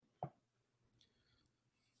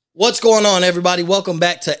What's going on, everybody? Welcome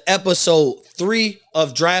back to episode 3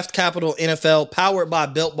 of Draft Capital NFL, powered by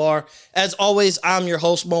Built Bar. As always, I'm your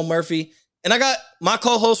host, Mo Murphy, and I got my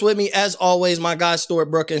co-host with me, as always, my guy, Stuart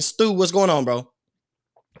Brook. And Stu, what's going on, bro?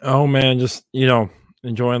 Oh, man, just,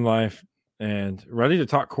 enjoying life and ready to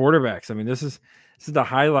talk quarterbacks. I mean, this is the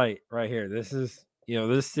highlight right here. This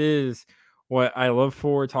is what I love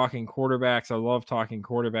for talking quarterbacks. I love talking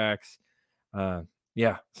quarterbacks.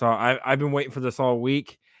 So I've been waiting for this all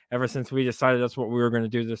week. Ever since we decided that's what we were going to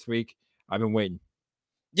do this week, I've been waiting.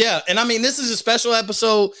 Yeah, and I mean, this is a special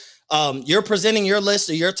episode. You're presenting your list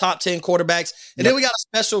of your top 10 quarterbacks, and then we got a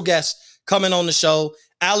special guest coming on the show,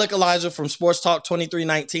 Alec Elijah from Sports Talk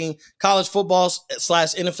 2319, college football /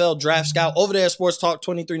 NFL draft scout over there at Sports Talk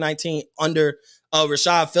 2319 under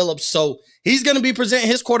Rashad Phillips. So he's going to be presenting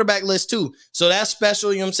his quarterback list too. So that's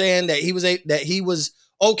special. You know what I'm saying? That he was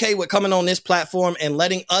okay with coming on this platform and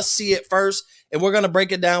letting us see it first. And we're going to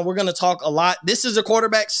break it down. We're going to talk a lot. This is a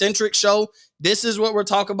quarterback-centric show. This is what we're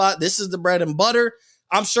talking about. This is the bread and butter.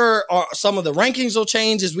 I'm sure some of the rankings will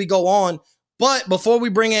change as we go on. But before we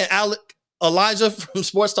bring in Alec Elijah from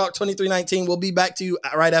Sports Talk 2319, we'll be back to you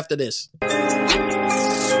right after this.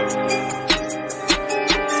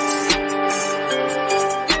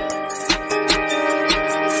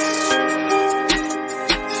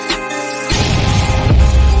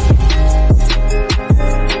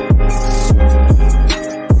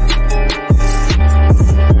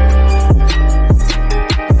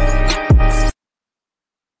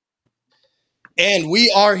 And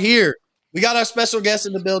we are here. We got our special guest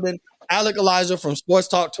in the building, Alec Elijah from Sports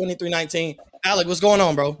Talk 2319. Alec, what's going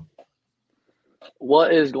on, bro?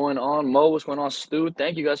 What is going on, Mo? What's going on, Stu?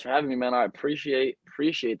 Thank you guys for having me, man. I appreciate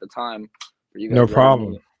the time for you guys. No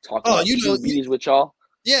problem. Talking about QBs with y'all.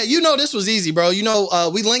 Yeah, this was easy, bro.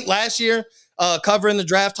 We linked last year covering the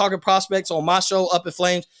draft, talking prospects on my show, Up in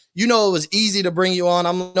Flames. It was easy to bring you on.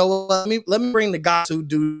 Let me bring the guys who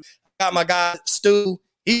do. I got my guy, Stu.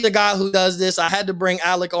 He's the guy who does this. I had to bring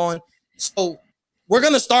Alec on. So we're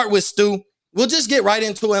going to start with Stu. We'll just get right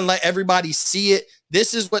into it and let everybody see it.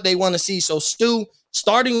 This is what they want to see. So, Stu,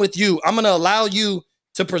 starting with you, I'm going to allow you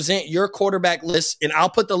to present your quarterback list, and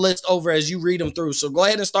I'll put the list over as you read them through. So go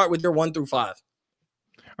ahead and start with your 1 through 5.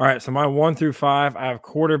 All right, so my 1 through 5, I have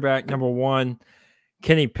quarterback number 1,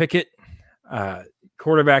 Kenny Pickett,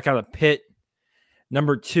 quarterback out of Pitt.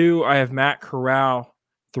 Number 2, I have Matt Corral.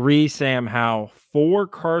 3, Sam Howell. 4,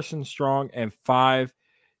 Carson Strong. And 5,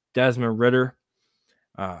 Desmond Ridder.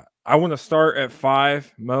 I want to start at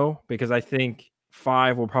 5, Mo, because I think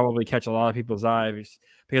 5 will probably catch a lot of people's eyes,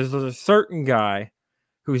 because there's a certain guy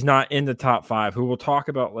who's not in the top 5, who we'll talk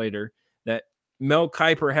about later, that Mel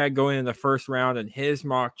Kiper had going in the first round in his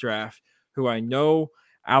mock draft, who I know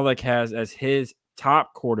Alec has as his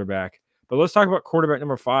top quarterback. But let's talk about quarterback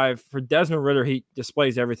number 5. For Desmond Ridder, he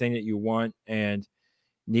displays everything that you want and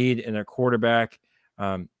need in a quarterback.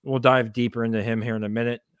 We'll dive deeper into him here in a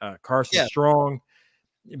minute. Carson Strong,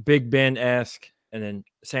 Big Ben-esque, and then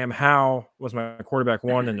Sam Howell was my quarterback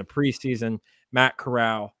 1 in the preseason. Matt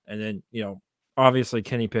Corral, and then obviously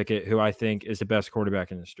Kenny Pickett, who I think is the best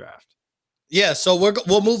quarterback in this draft. Yeah, so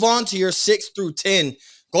we'll move on to your 6 through 10.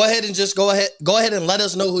 Go ahead and let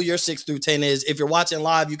us know who your 6 through 10 is. If you're watching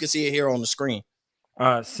live, you can see it here on the screen.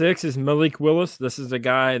 6 is Malik Willis. This is a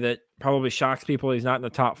guy that probably shocks people. He's not in the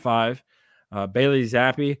top 5. Bailey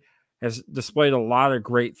Zappi has displayed a lot of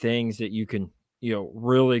great things that you can,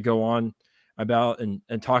 really go on about and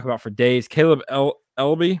talk about for days. Caleb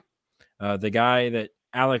Elby, the guy that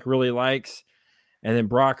Alec really likes. And then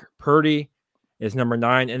Brock Purdy is number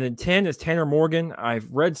 9. And then 10 is Tanner Morgan. I've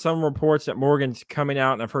read some reports that Morgan's coming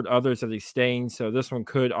out, and I've heard others that he's staying. So this one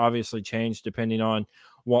could obviously change depending on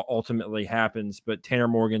what ultimately happens. But Tanner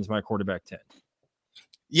Morgan's my quarterback 10.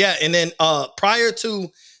 Yeah, and then prior to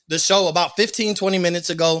the show, about 15, 20 minutes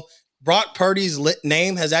ago, Brock Purdy's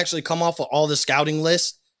name has actually come off of all the scouting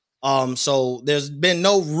lists. So there's been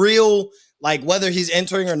no real, whether he's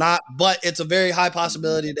entering or not, but it's a very high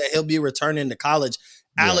possibility that he'll be returning to college.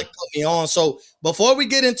 Yeah. Alec put me on. So before we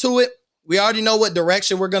get into it, we already know what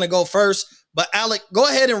direction we're going to go first. But Alec, go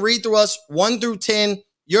ahead and read through us 1 through 10,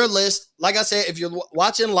 your list. Like I said, if you're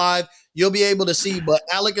watching live, you'll be able to see. But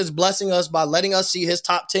Alec is blessing us by letting us see his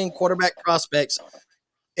top 10 quarterback prospects,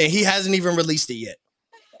 and he hasn't even released it yet.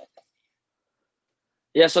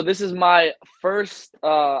 Yeah, so this is my first,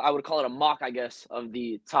 I would call it a mock, I guess, of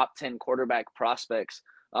the top 10 quarterback prospects.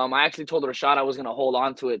 I actually told Rashad I was going to hold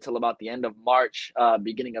on to it till about the end of March,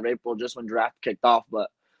 beginning of April, just when draft kicked off. But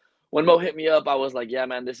when Mo hit me up, I was like, yeah,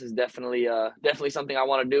 man, this is definitely something I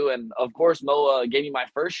want to do. And, of course, Mo gave me my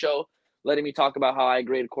first show letting me talk about how I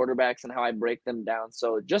grade quarterbacks and how I break them down.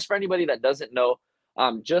 So just for anybody that doesn't know,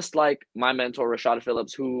 just like my mentor, Rashad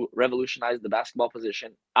Phillips, who revolutionized the basketball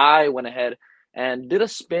position, I went ahead and did a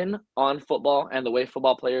spin on football and the way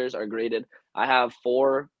football players are graded. I have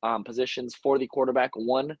four positions for the quarterback: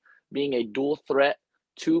 one being a dual threat,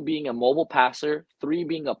 two being a mobile passer, three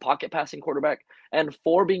being a pocket passing quarterback, and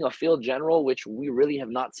four being a field general, which we really have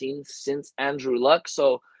not seen since Andrew Luck.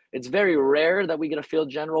 So it's very rare that we get a field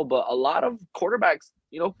general, but a lot of quarterbacks,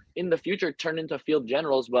 in the future turn into field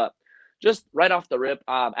generals. But just right off the rip,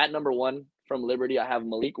 at number one from Liberty, I have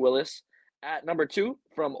Malik Willis. At number two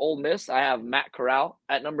from Ole Miss, I have Matt Corral.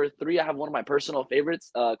 At number three, I have one of my personal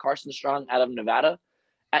favorites, Carson Strong out of Nevada.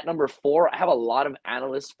 At number four, I have a lot of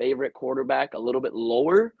analysts' favorite quarterback, a little bit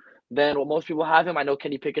lower than what most people have him. I know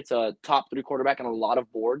Kenny Pickett's a top three quarterback on a lot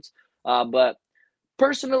of boards, but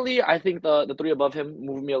personally, I think the three above him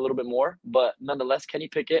move me a little bit more. But nonetheless, Kenny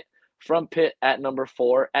Pickett from Pitt at number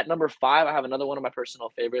four. At number five, I have another one of my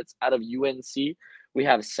personal favorites out of UNC. We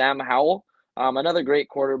have Sam Howell, another great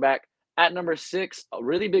quarterback. At number six, a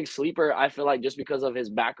really big sleeper, I feel like, just because of his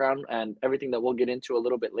background and everything that we'll get into a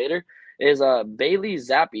little bit later, is Bailey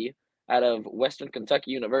Zappi out of Western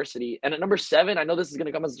Kentucky University. And at number seven, I know this is going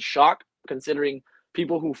to come as a shock, considering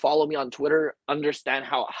people who follow me on Twitter understand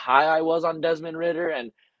how high I was on Desmond Ridder.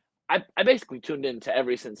 And I basically tuned in to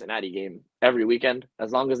every Cincinnati game every weekend.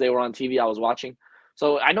 As long as they were on TV, I was watching.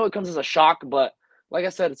 So I know it comes as a shock, but like I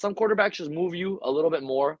said, some quarterbacks just move you a little bit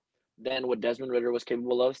more than what Desmond Ridder was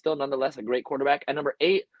capable of. Still, nonetheless, a great quarterback. At number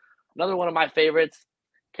eight, another one of my favorites,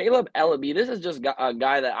 Caleb Ellaby. This is just a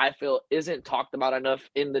guy that I feel isn't talked about enough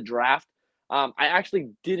in the draft. I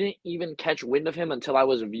actually didn't even catch wind of him until I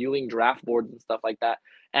was viewing draft boards and stuff like that.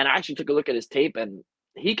 And I actually took a look at his tape, and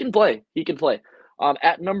he can play. He can play.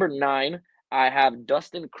 At number nine, I have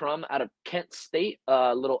Dustin Crum out of Kent State,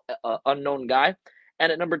 a little unknown guy.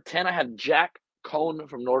 And at number 10, I have Jack Cohn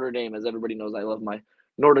from Notre Dame. As everybody knows, I love my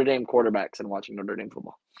Notre Dame quarterbacks and watching Notre Dame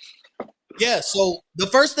football. Yeah, so the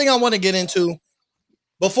first thing I want to get into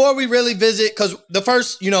before we really visit, because the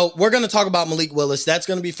first, we're going to talk about Malik Willis. That's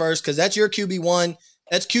going to be first because that's your QB1.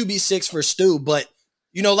 That's QB6 for Stu. But,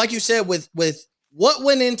 like you said, with what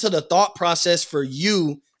went into the thought process for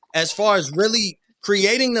you as far as really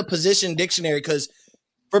creating the position dictionary, because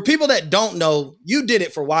for people that don't know, you did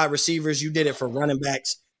it for wide receivers. You did it for running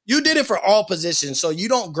backs. You did it for all positions. So you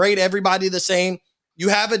don't grade everybody the same. You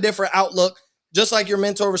have a different outlook, just like your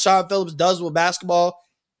mentor, Rashad Phillips, does with basketball.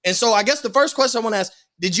 And so I guess the first question I want to ask,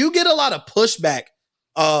 did you get a lot of pushback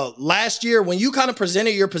last year when you kind of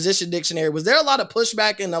presented your position dictionary? Was there a lot of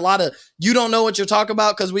pushback and a lot of you don't know what you're talking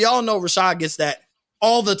about? Because we all know Rashad gets that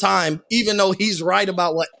all the time, even though he's right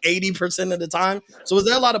about, 80% of the time. So was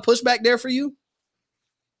there a lot of pushback there for you?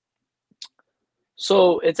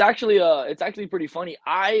 So it's actually pretty funny.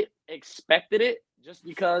 I expected it just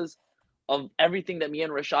because of everything that me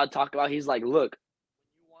and Rashad talk about. He's like, look,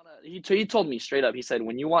 he told me straight up, he said,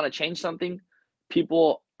 when you want to change something,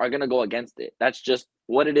 people are going to go against it. That's just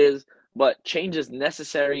what it is. But change is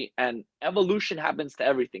necessary, and evolution happens to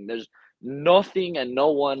everything. There's nothing and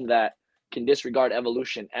no one that can disregard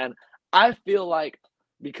evolution. And I feel like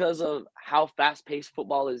because of how fast-paced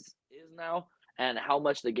football is now and how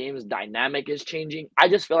much the game's dynamic is changing, I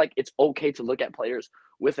just feel like it's okay to look at players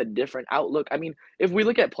with a different outlook. I mean, if we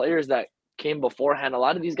look at players that came beforehand, a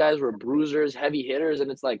lot of these guys were bruisers, heavy hitters, and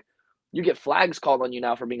it's like you get flags called on you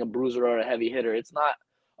now for being a bruiser or a heavy hitter. It's not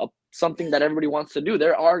something that everybody wants to do.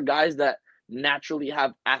 There are guys that naturally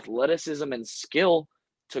have athleticism and skill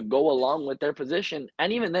to go along with their position.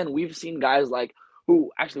 And even then, we've seen guys like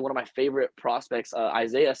actually one of my favorite prospects,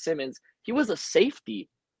 Isaiah Simmons, he was a safety.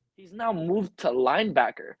 He's now moved to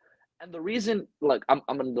linebacker. And the reason, look, I'm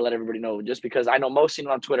going to let everybody know, just because I know most seen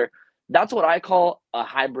it on Twitter, that's what I call a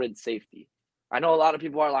hybrid safety. I know a lot of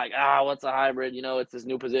people are like, what's a hybrid? It's this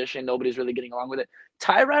new position. Nobody's really getting along with it.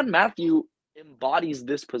 Tyrann Mathieu embodies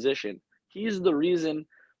this position. He's the reason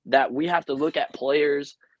that we have to look at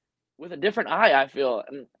players with a different eye, I feel.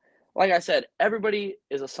 And like I said, everybody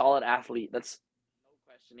is a solid athlete. That's no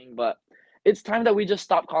questioning. But it's time that we just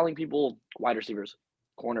stop calling people wide receivers,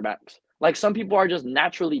 cornerbacks. Like, some people are just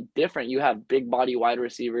naturally different. You have big body wide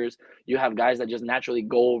receivers. You have guys that just naturally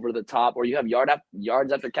go over the top, or you have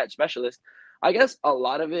yards after catch specialists. I guess a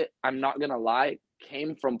lot of it, I'm not going to lie,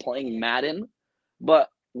 came from playing Madden. But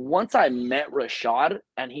once I met Rashad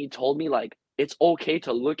and he told me, like, it's okay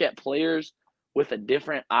to look at players with a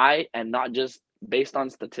different eye and not just based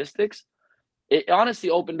on statistics, it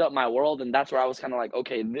honestly opened up my world. And that's where I was kind of like,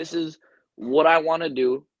 okay, this is what I want to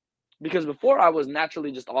do. Because before I was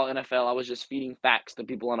naturally just all NFL. I was just feeding facts to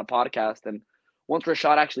people on a podcast. And once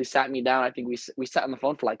Rashad actually sat me down, I think we sat on the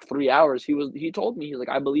phone for like 3 hours. He told me, he's like,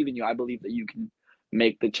 I believe in you. I believe that you can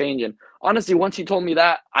make the change. And honestly, once he told me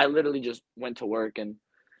that, I literally just went to work. And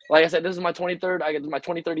like I said, this is my 23rd. I get my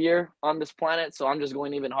 23rd year on this planet, so I'm just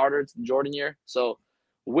going even harder. It's the Jordan year. So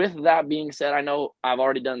with that being said, I know I've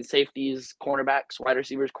already done safeties, cornerbacks, wide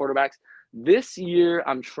receivers, quarterbacks. This year,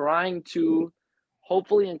 I'm trying to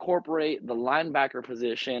hopefully incorporate the linebacker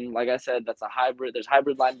position. Like I said, that's a hybrid. There's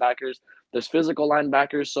hybrid linebackers. There's physical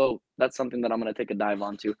linebackers. So that's something that I'm going to take a dive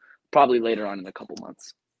onto probably later on in a couple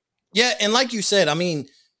months. Yeah, and like you said, I mean,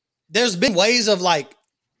 there's been ways of like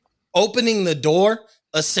opening the door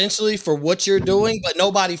essentially for what you're doing, but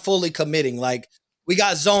nobody fully committing. Like we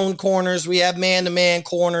got zone corners, we have man-to-man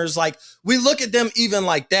corners. Like we look at them even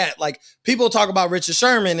like that. Like people talk about Richard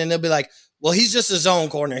Sherman and they'll be like, well, he's just a zone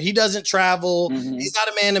corner. He doesn't travel. Mm-hmm. He's not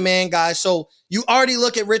a man-to-man guy. So you already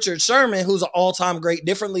look at Richard Sherman, who's an all-time great,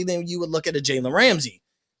 differently than you would look at a Jalen Ramsey.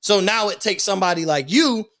 So now it takes somebody like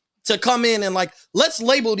you to come in and like, let's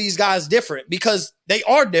label these guys different because they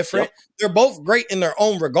are different. Yep. They're both great in their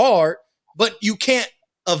own regard, but you can't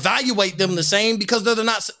evaluate them the same because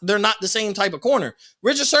they're not the same type of corner.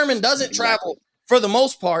 Richard Sherman doesn't travel for the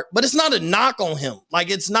most part, but it's not a knock on him. Like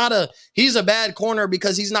he's a bad corner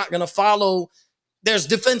because he's not going to follow. There's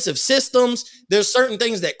defensive systems. There's certain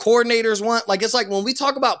things that coordinators want. Like, it's like when we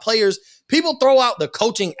talk about players, people throw out the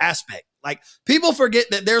coaching aspect. Like people forget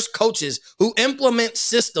that there's coaches who implement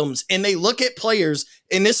systems and they look at players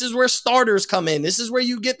and this is where starters come in. This is where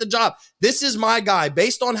you get the job. This is my guy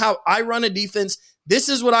based on how I run a defense. This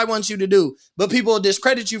is what I want you to do. But people will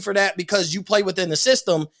discredit you for that because you play within the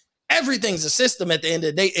system. Everything's a system at the end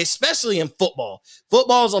of the day, especially in football.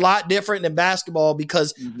 Football is a lot different than basketball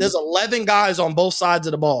because there's 11 guys on both sides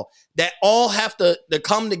of the ball that all have to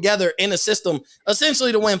come together in a system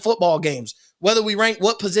essentially to win football games. Whether we rank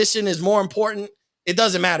what position is more important, it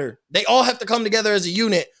doesn't matter. They all have to come together as a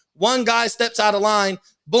unit. One guy steps out of line,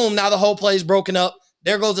 boom, now the whole play is broken up.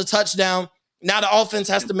 There goes a touchdown. Now the offense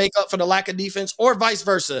has to make up for the lack of defense or vice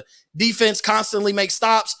versa. Defense constantly makes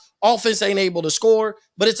stops. Offense ain't able to score,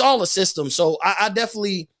 but it's all a system. So I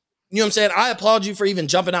definitely, you know what I'm saying? I applaud you for even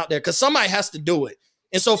jumping out there because somebody has to do it.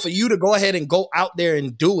 And so for you to go ahead and go out there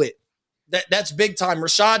and do it, that's big time.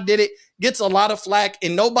 Rashad did it, gets a lot of flack,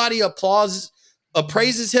 and nobody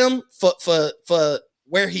appraises him for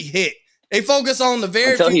where he hit. They focus on the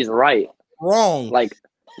very until he's right. Wrong. Like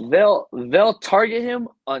they'll target him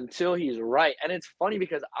until he's right. And it's funny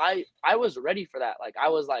because I was ready for that. Like I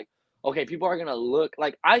was like, okay, people are gonna look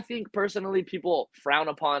like I think personally people frown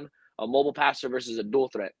upon a mobile passer versus a dual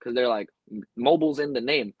threat because they're like mobile's in the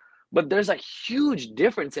name. But there's a huge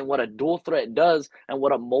difference in what a dual threat does and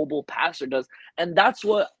what a mobile passer does. And that's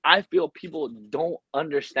what I feel people don't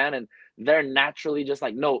understand. And they're naturally just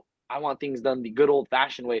like, no, I want things done the good old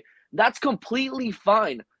fashioned way. That's completely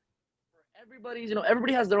fine.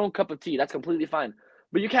 Everybody has their own cup of tea. That's completely fine.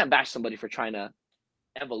 But you can't bash somebody for trying to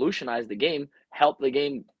evolutionize the game, help the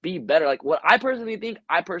game be better. Like what I personally think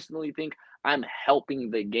I'm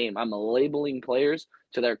helping the game. I'm labeling players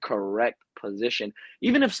to their correct position.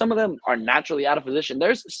 Even if some of them are naturally out of position,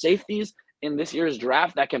 there's safeties in this year's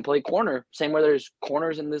draft that can play corner. Same way there's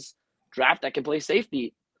corners in this draft that can play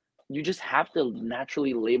safety. You just have to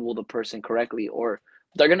naturally label the person correctly or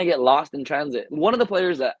they're going to get lost in transit. One of the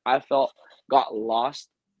players that I felt got lost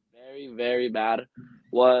very, very bad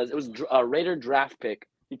was a Raider draft pick.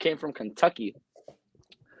 He came from Kentucky.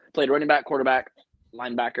 Played running back, quarterback,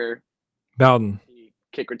 linebacker. Bowden.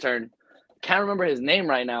 Kick return. Can't remember his name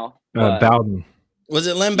right now. Bowden. Was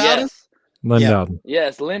it Lynn Bowden? Yes. Lynn Bowden.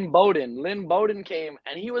 Yes, Lynn Bowden. Lynn Bowden came,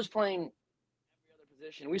 and he was playing every other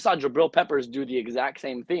position. We saw Jabril Peppers do the exact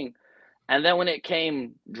same thing. And then when it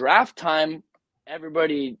came draft time,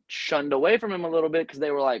 everybody shunned away from him a little bit because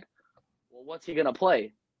they were like, well, what's he going to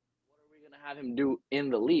play? What are we going to have him do in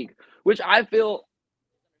the league? Which I feel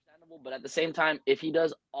understandable, but at the same time, if he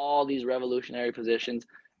does all these revolutionary positions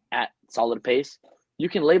at solid pace, you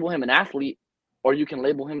can label him an athlete or you can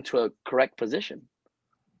label him to a correct position.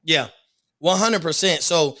 Yeah, 100%.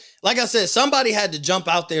 So, like I said, somebody had to jump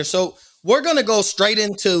out there. So we're going to go straight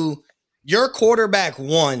into your quarterback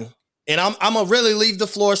one. And I'm going to really leave the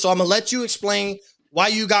floor. So I'm going to let you explain why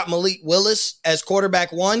you got Malik Willis as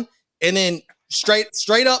quarterback one. And then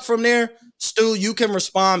straight up from there, Stu, you can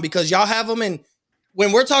respond because y'all have them in.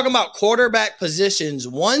 When we're talking about quarterback positions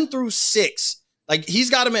 1 through 6, like he's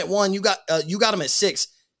got him at 1, you got him at 6.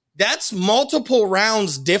 That's multiple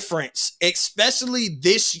rounds difference, especially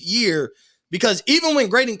this year, because even when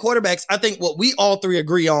grading quarterbacks, I think what we all three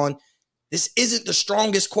agree on, this isn't the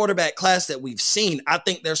strongest quarterback class that we've seen. I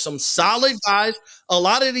think there's some solid guys. A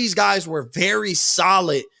lot of these guys were very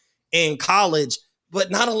solid in college, but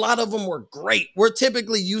not a lot of them were great. We're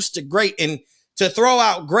typically used to great. And to throw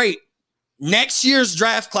out great, next year's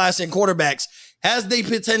draft class in quarterbacks has the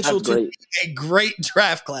potential to be a great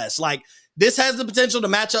draft class. Like, this has the potential to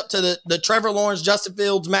match up to the Trevor Lawrence, Justin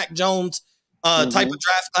Fields, Mac Jones type of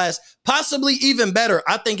draft class, possibly even better.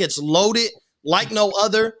 I think it's loaded like no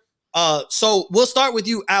other. So we'll start with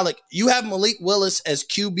you, Alec. You have Malik Willis as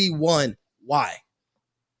QB1. Why?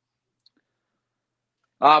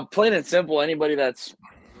 Plain and simple, anybody that's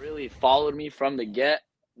really followed me from the get,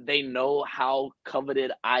 they know how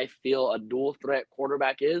coveted I feel a dual threat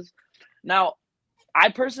quarterback is. Now, I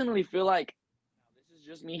personally feel like, this is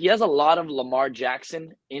just me, he has a lot of Lamar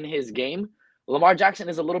Jackson in his game. Lamar Jackson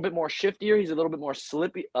is a little bit more shiftier. He's a little bit more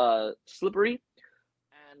slippery.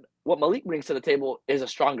 And what Malik brings to the table is a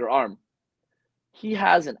stronger arm. He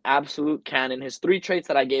has an absolute cannon. His 3 traits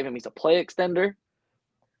that I gave him, he's a play extender,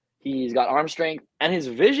 he's got arm strength, and his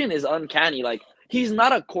vision is uncanny. Like, he's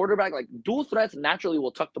not a quarterback. Like, dual threats naturally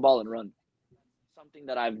will tuck the ball and run. Something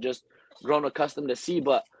that I've just grown accustomed to see,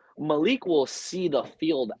 but Malik will see the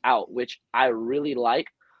field out, which I really like.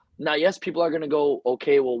 Now, yes, people are going to go,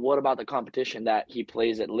 okay, well, what about the competition that he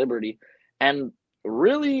plays at Liberty? And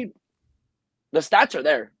really, the stats are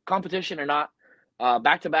there, competition or not.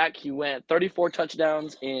 Back-to-back, he went 34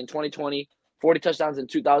 touchdowns in 2020, 40 touchdowns in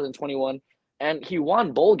 2021, and he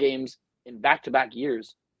won bowl games in back-to-back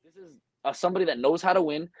years. This is somebody that knows how to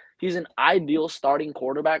win. He's an ideal starting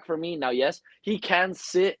quarterback for me. Now, yes, he can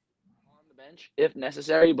sit on the bench if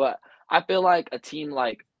necessary, but I feel like a team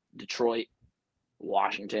like Detroit,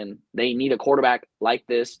 Washington, they need a quarterback like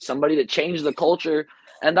this, somebody to change the culture,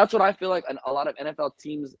 and that's what I feel like a lot of NFL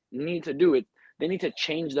teams need to do. They need to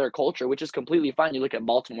change their culture, which is completely fine. You look at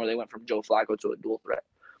Baltimore, they went from Joe Flacco to a dual threat.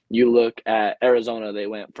 You look at Arizona, they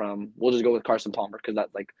went from, we'll just go with Carson Palmer because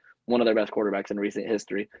that's like one of their best quarterbacks in recent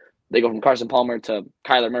history. They go from Carson Palmer to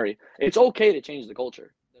Kyler Murray. It's okay to change the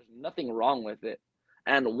culture. There's nothing wrong with it.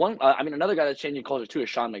 And another guy that's changing culture too is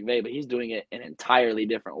Sean McVay, but he's doing it an entirely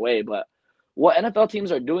different way. But what NFL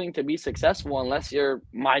teams are doing to be successful, unless you're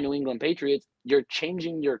my New England Patriots, you're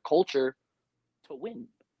changing your culture to win.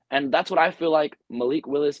 And that's what I feel like Malik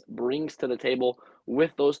Willis brings to the table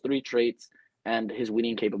with those 3 traits and his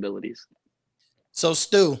winning capabilities. So,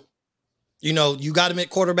 Stu, you got him at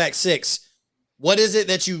quarterback 6. What is it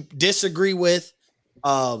that you disagree with?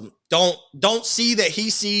 Don't see that he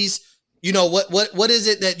sees. What is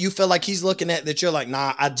it that you feel like he's looking at that you're like,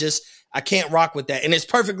 nah, I can't rock with that. And it's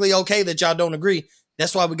perfectly okay that y'all don't agree.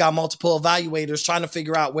 That's why we got multiple evaluators trying to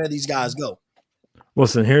figure out where these guys go.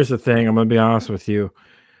 Listen, here's the thing. I'm going to be honest with you.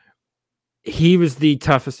 He was the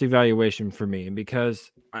toughest evaluation for me, and because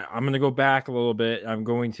I'm going to go back a little bit, I'm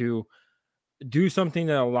going to do something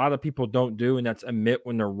that a lot of people don't do, and that's admit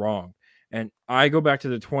when they're wrong. And I go back to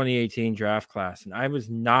the 2018 draft class, and I was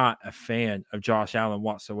not a fan of Josh Allen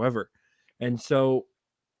whatsoever. And so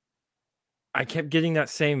I kept getting that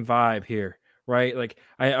same vibe here, right? Like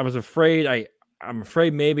I was afraid, I'm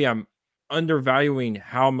afraid maybe I'm undervaluing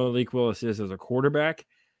how Malik Willis is as a quarterback.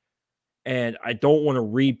 And I don't want to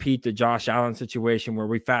repeat the Josh Allen situation where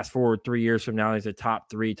we fast forward 3 years from now, he's a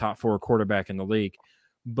top 3, top 4 quarterback in the league.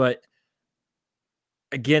 But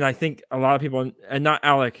again, I think a lot of people, and not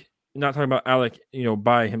Alec, not talking about Alec,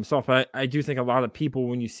 by himself, but I do think a lot of people,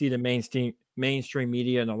 when you see the mainstream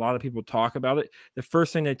media and a lot of people talk about it, the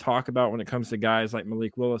first thing they talk about when it comes to guys like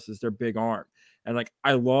Malik Willis is their big arm. And like,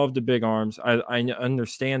 I love the big arms. I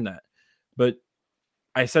understand that. But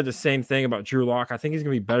I said the same thing about Drew Lock. I think he's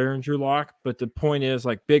going to be better than Drew Lock, but the point is,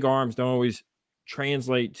 like, big arms don't always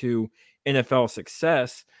translate to NFL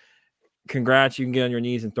success. Congrats, you can get on your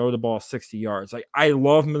knees and throw the ball 60 yards. Like, I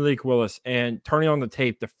love Malik Willis, and turning on the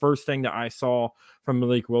tape, the first thing that I saw from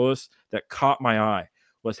Malik Willis that caught my eye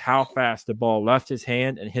was how fast the ball left his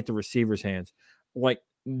hand and hit the receiver's hands. Like,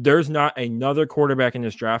 there's not another quarterback in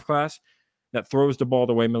this draft class that throws the ball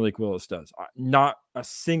the way Malik Willis does. Not a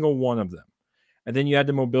single one of them. And then you had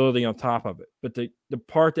the mobility on top of it. But the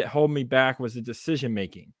part that held me back was the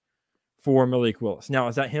decision-making for Malik Willis. Now,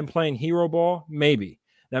 is that him playing hero ball? Maybe.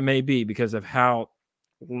 That may be because of how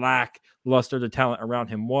lackluster the talent around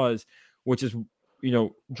him was, which is,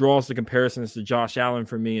 draws the comparisons to Josh Allen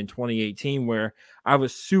for me in 2018, where I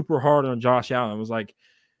was super hard on Josh Allen. I was like,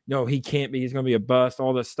 no, he can't be. He's going to be a bust,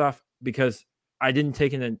 all this stuff, because I didn't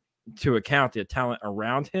take into account the talent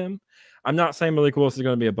around him. I'm not saying Malik Willis is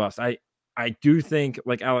going to be a bust. I do think,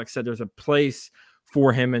 like Alex said, there's a place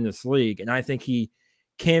for him in this league. And I think he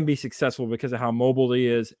can be successful because of how mobile he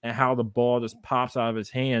is and how the ball just pops out of his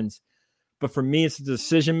hands. But for me, it's the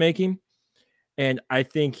decision making. And I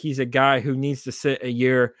think he's a guy who needs to sit a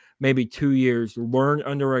year, maybe 2 years, learn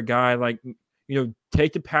under a guy like,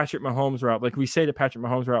 take the Patrick Mahomes route. Like we say the Patrick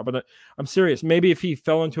Mahomes route, but I'm serious. Maybe if he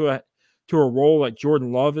fell into a role like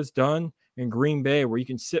Jordan Love has done in Green Bay, where you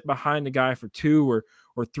can sit behind the guy for 2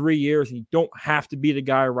 or 3 years and you don't have to be the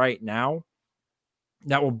guy right now,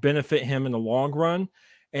 that will benefit him in the long run.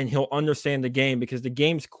 And he'll understand the game, because the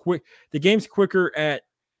game's quicker at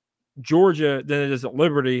Georgia than it is at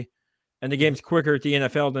Liberty, and the game's quicker at the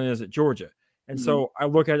NFL than it is at Georgia. And so I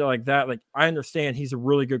look at it like that. Like, I understand he's a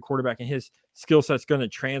really good quarterback and his skill set's going to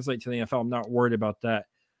translate to the NFL. I'm not worried about that.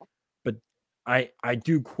 But I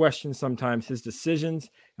do question sometimes his decisions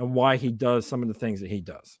and why he does some of the things that he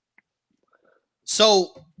does.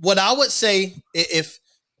 So what I would say,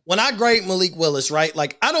 when I grade Malik Willis, right,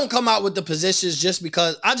 like, I don't come out with the positions just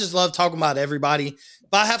because I just love talking about everybody.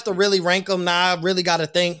 If I have to really rank them, now I really got to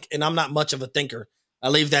think, and I'm not much of a thinker. I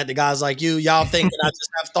leave that to guys like you. Y'all think, and I just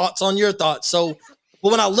have thoughts on your thoughts. So, but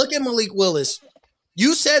when I look at Malik Willis,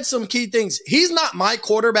 you said some key things. He's not my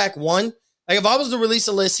quarterback one. Like, if I was to release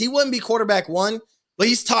a list, he wouldn't be quarterback one, but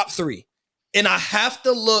he's top 3. And I have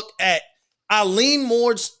to look at, I lean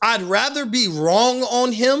more, I'd rather be wrong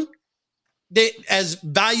on him as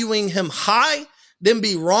valuing him high than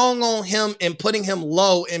be wrong on him and putting him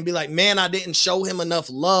low and be like, man, I didn't show him enough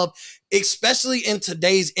love, especially in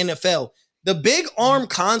today's NFL. The big arm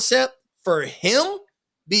concept for him,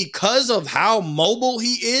 because of how mobile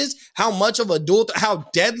he is, how much of a how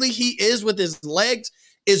deadly he is with his legs,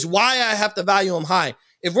 is why I have to value him high.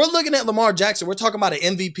 If we're looking at Lamar Jackson, we're talking about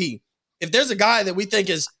an MVP. If there's a guy that we think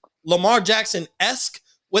is Lamar Jackson-esque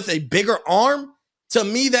with a bigger arm, to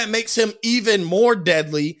me, that makes him even more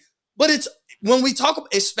deadly. But it's, when we talk,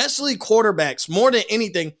 especially quarterbacks, more than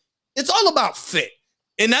anything, it's all about fit.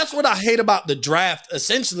 And that's what I hate about the draft,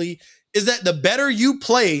 essentially, is that the better you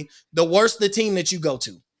play, the worse the team that you go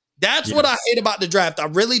to. That's what I hate about the draft. I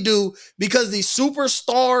really do, because these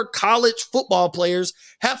superstar college football players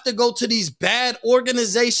have to go to these bad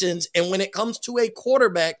organizations. And when it comes to a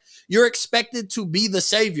quarterback, you're expected to be the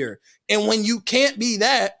savior. And when you can't be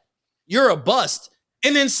that, you're a bust.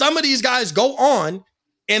 And then some of these guys go on,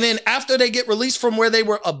 and then after they get released from where they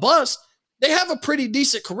were a bust, they have a pretty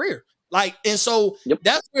decent career. Like, and so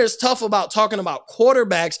that's where it's tough about talking about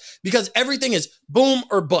quarterbacks, because everything is boom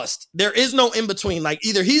or bust. There is no in between. Like,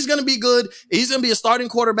 either he's going to be good, he's going to be a starting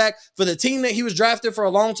quarterback for the team that he was drafted for a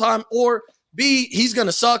long time, or B, he's going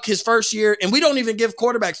to suck his first year. And we don't even give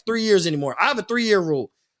quarterbacks 3 years anymore. I have a 3-year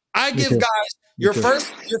rule. I give guys your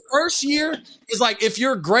first year is like, if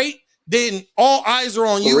you're great, then all eyes are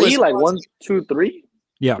on you. 3, like 1, 2, 3?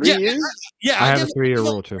 Yeah. 3 years? Yeah. I have a 3-year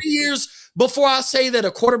rule too. 3 years before I say that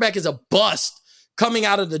a quarterback is a bust coming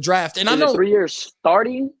out of the draft. And is I know it 3 years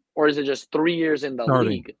starting, or is it just 3 years in the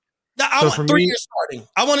league? I want 3 years starting.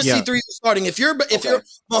 I want to see 3 years starting. If you're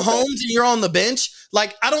Mahomes and you're on the bench,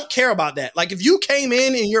 like, I don't care about that. Like, if you came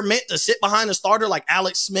in and you're meant to sit behind a starter like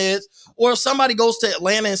Alex Smith, or if somebody goes to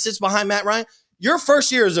Atlanta and sits behind Matt Ryan, your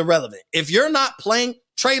first year is irrelevant. If you're not playing,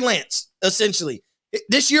 Trey Lance, essentially,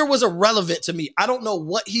 this year was irrelevant to me. I don't know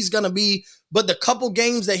what he's going to be, but the couple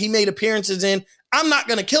games that he made appearances in, I'm not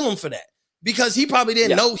going to kill him for that, because he probably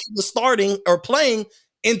didn't know he was starting or playing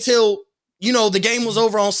until, the game was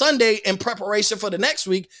over on Sunday in preparation for the next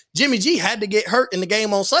week. Jimmy G had to get hurt in the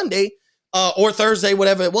game on Sunday or Thursday,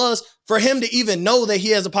 whatever it was, for him to even know that he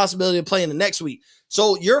has a possibility of playing the next week.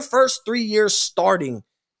 So your first 3 years starting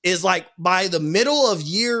is like by the middle of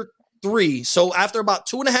year 3. So after about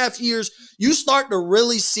 2.5 years, you start to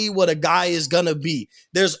really see what a guy is going to be.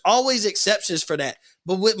 There's always exceptions for that.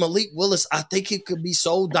 But with Malik Willis, I think it could be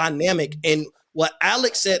so dynamic. And what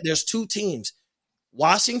Alex said, there's 2 teams,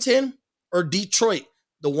 Washington or Detroit.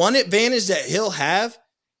 The one advantage that he'll have,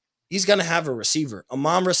 he's going to have a receiver.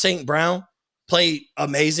 Amon-Ra St. Brown played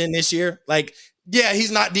amazing this year. Like, yeah,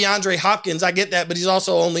 he's not DeAndre Hopkins. I get that, but he's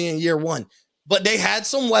also only in year 1. But they had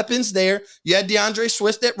some weapons there. You had DeAndre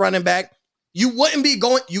Swift at running back. You wouldn't be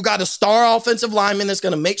going, you got a star offensive lineman that's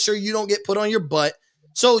going to make sure you don't get put on your butt.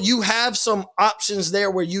 So you have some options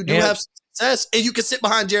there where you do have success, and you can sit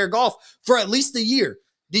behind Jared Goff for at least a year.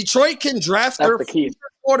 Detroit can draft their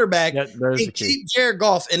quarterback and keep Jared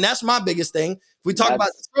Goff, and that's my biggest thing. We talk about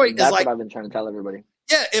Detroit. That's what I've been trying to tell everybody.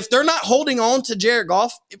 Yeah, if they're not holding on to Jared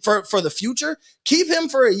Goff for the future, keep him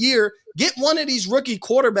for a year. Get one of these rookie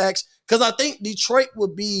quarterbacks, because I think Detroit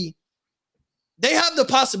would be. They have the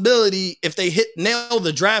possibility, if they nail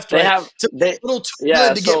the draft, they right, have to be a little too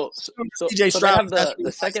good to get CJ Stroud. They have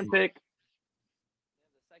the second pick.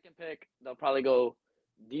 The second pick, they'll probably go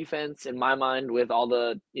defense in my mind with all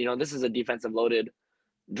the, this is a defensive loaded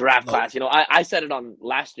draft Nope. class. I said it on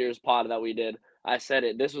last year's pod that we did. I said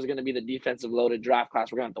it. This was going to be the defensive loaded draft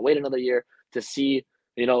class. We're going to have to wait another year to see,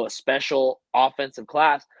 a special offensive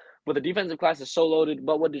class. But the defensive class is so loaded.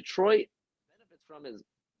 But what Detroit benefits from is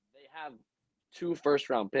they have 2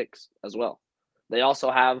 first-round picks as well. They also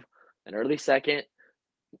have an early second.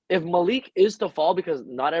 If Malik is to fall, because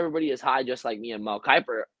not everybody is high, just like me and Mel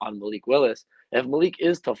Kiper on Malik Willis. If Malik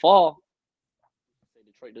is to fall,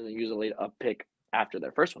 Detroit doesn't use a pick after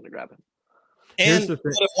their first one to grab him. And what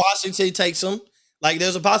if Washington takes him? Like,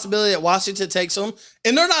 there's a possibility that Washington takes him.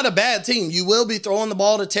 And they're not a bad team. You will be throwing the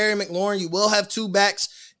ball to Terry McLaurin. You will have 2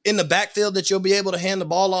 backs in the backfield that you'll be able to hand the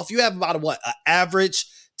ball off. You have about an average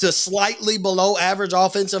to slightly below average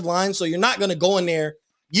offensive line. So you're not going to go in there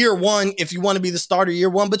year one if you want to be the starter year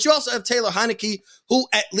one. But you also have Taylor Heineke, who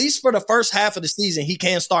at least for the first half of the season, he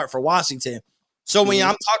can start for Washington. So when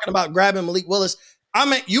I'm talking about grabbing Malik Willis,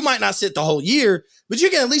 you might not sit the whole year, but you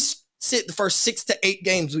can at least sit the first 6 to 8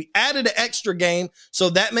 games. We added an extra game, so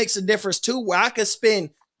that makes a difference too, where I could spend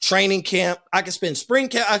training camp, I could spend spring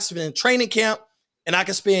camp, I could spend training camp, and I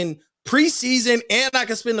could spend preseason, and I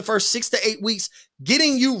could spend the first 6 to 8 weeks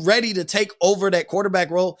getting you ready to take over that quarterback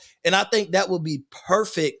role. And I think that would be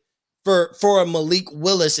perfect for a Malik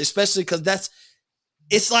Willis, especially because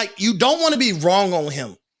it's like you don't want to be wrong on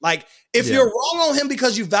him. Like, if you're wrong on him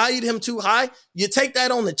because you valued him too high, you take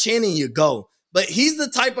that on the chin and you go. But he's the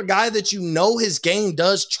type of guy that his game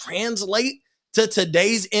does translate to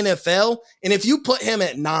today's NFL. And if you put him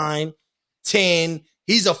at 9, 10,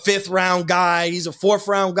 he's a 5th round guy. He's a 4th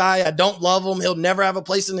round guy. I don't love him. He'll never have a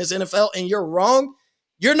place in this NFL. And you're wrong.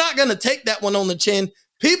 You're not going to take that one on the chin.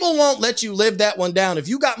 People won't let you live that one down. If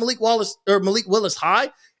you got Malik Willis high,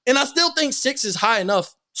 and I still think 6 is high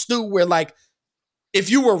enough, Stu, where like, if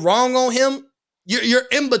you were wrong on him, you're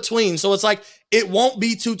in between. So it's like, it won't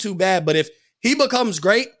be too bad. But if he becomes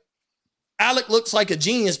great, Alec looks like a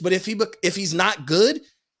genius. But if he's not good,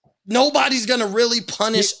 nobody's going to really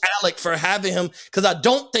punish Alec for having him. Because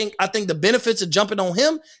I think the benefits of jumping on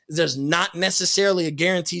him is there's not necessarily a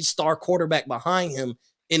guaranteed star quarterback behind him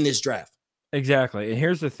in this draft. Exactly. And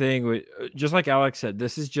here's the thing, just like Alex said,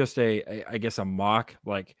 this is just I guess a mock.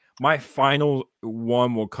 Like, my final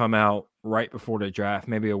one will come out right before the draft,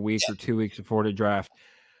 maybe a week or 2 weeks before the draft.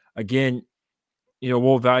 Again,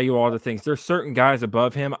 we'll value all the things. There's certain guys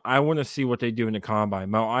above him. I want to see what they do in the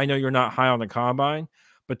combine. Mo, I know you're not high on the combine,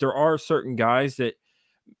 but there are certain guys that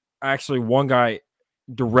actually one guy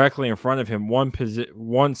directly in front of him,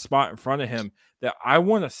 one spot in front of him, that I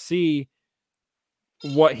want to see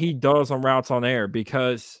what he does on routes on air,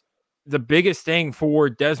 because the biggest thing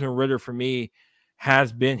for Desmond Ridder for me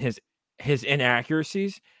has been his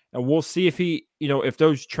inaccuracies. And we'll see if if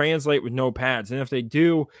those translate with no pads. And if they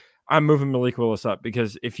do, I'm moving Malik Willis up,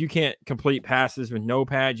 because if you can't complete passes with no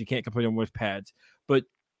pads, you can't complete them with pads. But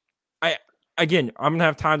I'm going to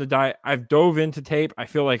have time to die. I've dove into tape. I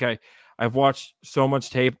feel like I've watched so much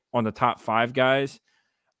tape on the top 5 guys,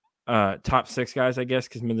 top 6 guys, I guess,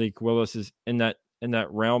 because Malik Willis is in that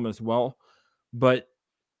realm as well. But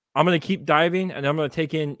I'm going to keep diving, and I'm going to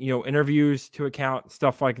take in, interviews to account,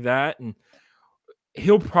 stuff like that. And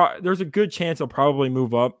there's a good chance he'll probably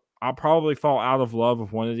move up. I'll probably fall out of love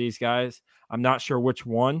with one of these guys. I'm not sure which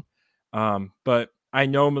one. But I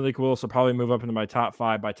know Malik Willis will probably move up into my top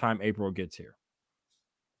 5 by the time April gets here.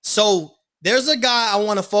 So there's a guy I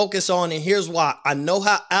want to focus on, and here's why. I know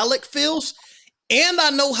how Alec feels, and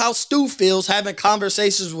I know how Stu feels having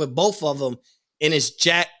conversations with both of them, and it's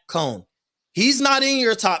Jack Cohn. He's not in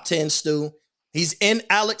your top 10, Stu. He's in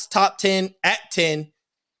Alec's top 10 at 10.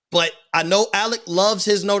 But I know Alec loves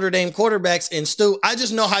his Notre Dame quarterbacks. And Stu, I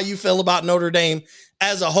just know how you feel about Notre Dame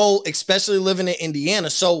as a whole, especially living in Indiana.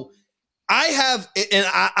 So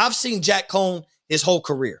I've seen Jack Cohn his whole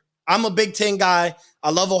career. I'm a Big Ten guy. I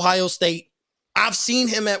love Ohio State. I've seen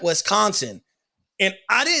him at Wisconsin. And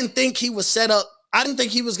I didn't think he was set up. I didn't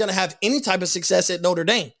think he was going to have any type of success at Notre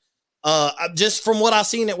Dame. Just from what I've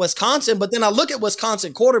seen at Wisconsin. But then I look at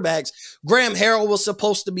Wisconsin quarterbacks. Graham Harrell was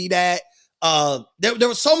supposed to be that. There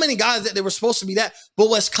were so many guys that they were supposed to be that, but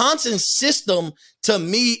Wisconsin's system, to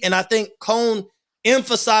me, and I think Cohn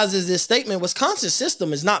emphasizes this statement, Wisconsin's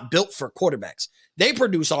system is not built for quarterbacks. They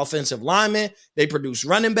produce offensive linemen, they produce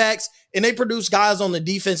running backs, and they produce guys on the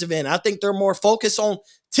defensive end. I think they're more focused on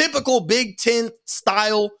typical Big Ten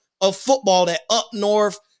style of football, that up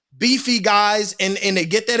north, beefy guys, and they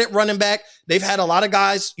get that at running back. They've had a lot of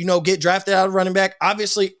guys, get drafted out of running back.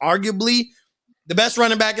 Obviously, arguably, the best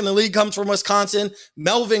running back in the league comes from Wisconsin.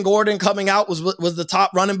 Melvin Gordon coming out was the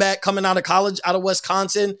top running back coming out of college out of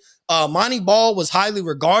Wisconsin. Monty Ball was highly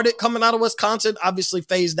regarded coming out of Wisconsin, obviously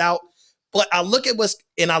phased out But I look at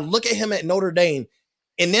him at Notre Dame,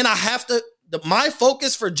 and then I have to. My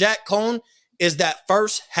focus for Jack Cohn is that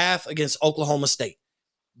first half against Oklahoma State.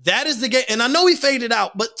 That is the game. And I know he faded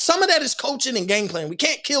out, but some of that is coaching and game plan. We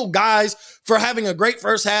can't kill guys for having a great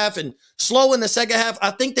first half and slow in the second half.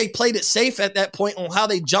 I think they played it safe at that point on how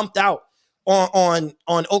they jumped out on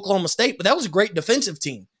Oklahoma State, but that was a great defensive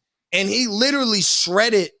team. And he literally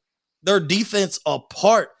shredded their defense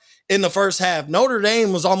apart in the first half. Notre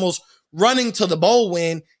Dame was almost running to the bowl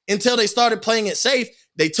win until they started playing it safe.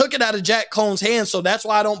 They took it out of Jack Cohn's hands, so that's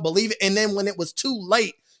why I don't believe it. And then when it was too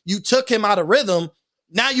late, you took him out of rhythm.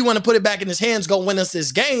 Now you want to put it back in his hands, go win us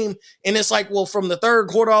this game. And it's like, well, from the third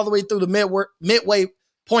quarter all the way through the midway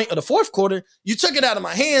point of the fourth quarter, you took it out of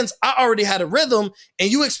my hands. I already had a rhythm,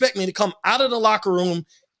 and you expect me to come out of the locker room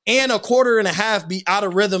and a quarter and a half be out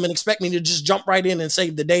of rhythm and expect me to just jump right in and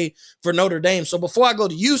save the day for Notre Dame. So before I go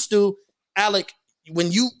to you, Stu, Alec,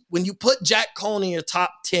 when you put Jack Cohn in your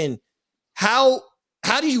top 10, how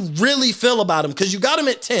do you really feel about him? Because you got him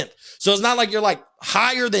at 10th. So it's not like you're like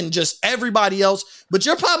higher than just everybody else, but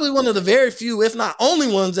you're probably one of the very few, if not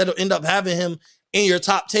only ones that'll end up having him in your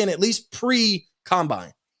top 10, at least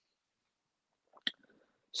pre-combine.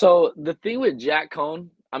 So the thing with Jack Cohn,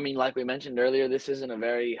 I mean, like we mentioned earlier, this isn't a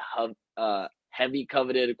very heavy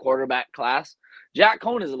coveted quarterback class. Jack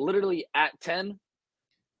Cohn is literally at 10 because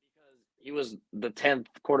he was the 10th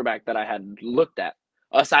quarterback that I had looked at.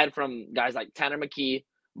 Aside from guys like Tanner McKee,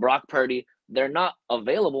 Brock Purdy, they're not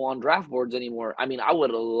available on draft boards anymore. I mean, I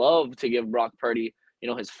would love to give Brock Purdy,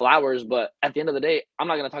 his flowers, but at the end of the day, I'm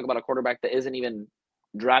not going to talk about a quarterback that isn't even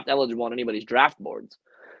draft eligible on anybody's draft boards.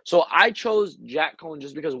 So I chose Jack Cohn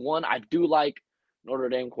just because, one, I do like Notre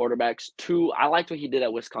Dame quarterbacks. Two, I liked what he did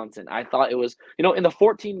at Wisconsin. I thought it was, in the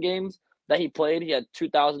 14 games that he played, he had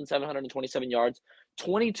 2,727 yards,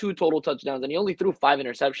 22 total touchdowns, and he only threw 5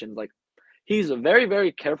 interceptions. Like, he's very,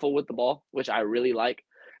 very careful with the ball, which I really like.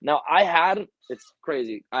 Now, it's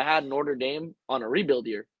crazy. I had Notre Dame on a rebuild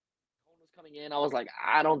year. Cohn was coming in. I was like,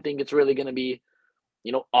 I don't think it's really going to be,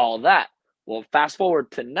 all that. Well, fast forward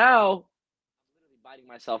to now, I'm literally biting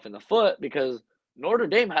myself in the foot because Notre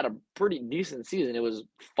Dame had a pretty decent season. It was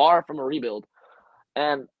far from a rebuild.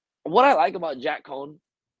 And what I like about Jack Cohn,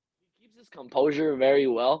 he keeps his composure very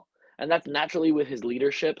well, and that's naturally with his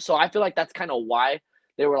leadership. So I feel like that's kind of why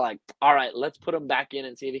they were like, all right, let's put him back in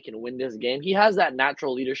and see if he can win this game. He has that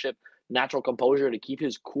natural leadership, natural composure to keep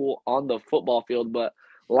his cool on the football field. But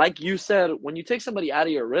like you said, when you take somebody out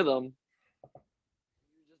of your rhythm,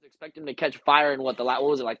 you just expect him to catch fire in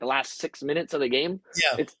the last 6 minutes of the game?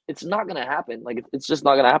 Yeah. It's not going to happen. Like, it's just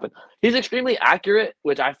not going to happen. He's extremely accurate,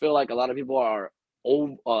 which I feel like a lot of people are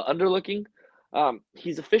underlooking.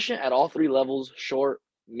 He's efficient at all 3 levels, short,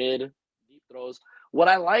 mid, deep throws. What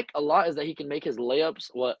I like a lot is that he can make his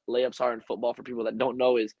layups. What layups are in football, for people that don't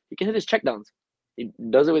know, is he can hit his checkdowns. He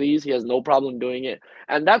does it with ease. He has no problem doing it.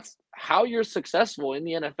 And that's how you're successful in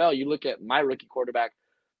the NFL. You look at my rookie quarterback,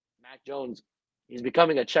 Mac Jones. He's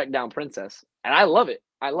becoming a checkdown princess. And I love it.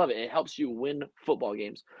 It helps you win football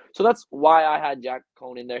games. So that's why I had Jack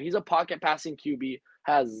Cohn in there. He's a pocket passing QB,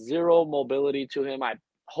 has zero mobility to him. I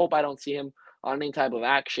hope I don't see him on any type of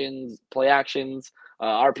play actions,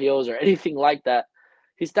 RPOs, or anything like that.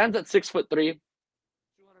 He stands at 6'3",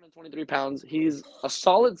 223 pounds. He's a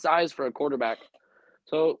solid size for a quarterback.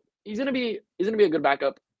 So he's gonna be a good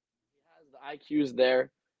backup. He has the IQs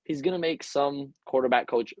there. He's gonna make some quarterback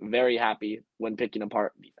coach very happy when picking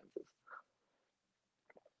apart defenses.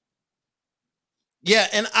 Yeah,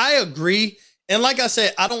 and I agree. And like I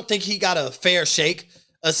said, I don't think he got a fair shake.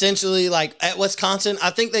 Essentially, like at Wisconsin,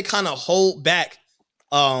 I think they kind of hold back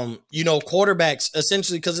quarterbacks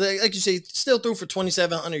essentially because, like you say, still threw for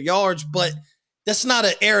 2,700 yards, but that's not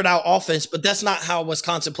an aired out offense. But that's not how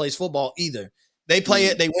Wisconsin plays football either. They play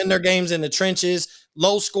it, they win their games in the trenches,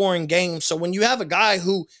 low scoring games. So when you have a guy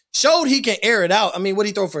who showed he can air it out, I mean, what did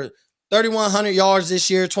he throw for 3,100 yards this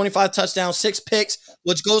year, 25 touchdowns, 6 picks,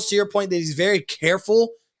 which goes to your point that he's very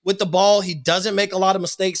careful with the ball. He doesn't make a lot of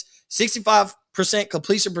mistakes. 65%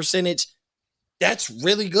 completion percentage. That's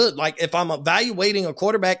really good. Like, if I'm evaluating a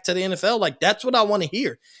quarterback to the NFL, like, that's what I want to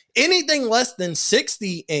hear. Anything less than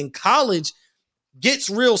 60 in college gets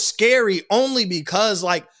real scary only because,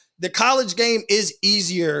 like, the college game is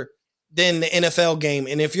easier than the NFL game.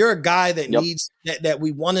 And if you're a guy that needs that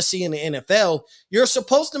we want to see in the NFL, you're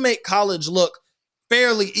supposed to make college look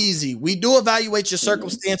fairly easy. We do evaluate your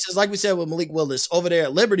circumstances, like we said with Malik Willis over there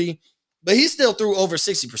at Liberty, but he still threw over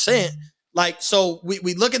 60%. Like, so we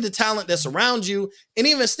look at the talent that's around you, and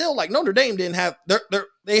even still, like, Notre Dame didn't have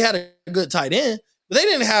they had a good tight end, but they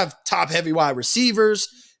didn't have top heavy wide receivers.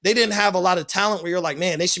 they didn't have a lot of talent where you're like,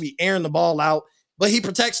 man, they should be airing the ball out. But he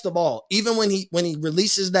protects the ball. Even when he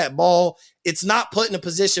releases that ball, it's not put in a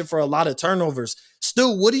position for a lot of turnovers.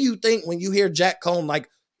 Stu, what do you think when you hear Jack Cohn? Like,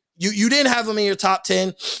 you didn't have him in your top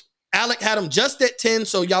 10. Alec had him just at 10,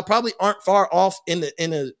 so y'all probably aren't far off in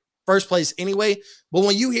the first place anyway. But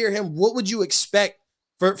when you hear him, what would you expect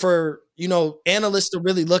for analysts to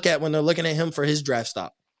really look at when they're looking at him for his draft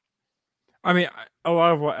stock? I mean, a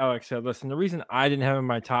lot of what Alex said. Listen, the reason I didn't have him in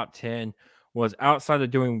my top 10 was outside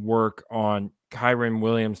of doing work on Kyren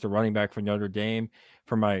Williams, the running back for Notre Dame,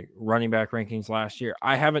 for my running back rankings last year.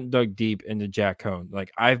 I haven't dug deep into Jack Cohn.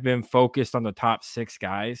 Like, I've been focused on the top 6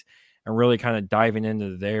 guys and really kind of diving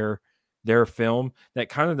into their film. That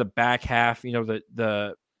kind of the back half,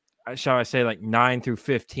 the shall I say, like 9 through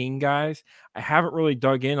 15 guys, I haven't really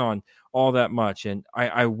dug in on all that much. And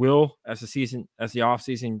I will as the off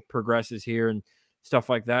season progresses here and stuff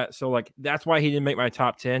like that. So like, that's why he didn't make my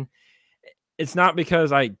top 10. It's not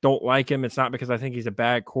because I don't like him. It's not because I think he's a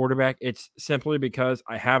bad quarterback. It's simply because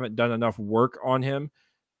I haven't done enough work on him.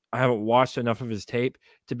 I haven't watched enough of his tape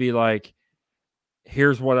to be like,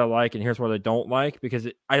 here's what I like and here's what I don't like, because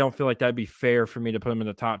I don't feel like that'd be fair for me to put him in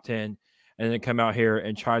the top 10 and then come out here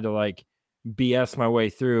and try to like BS my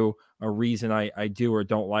way through a reason I do or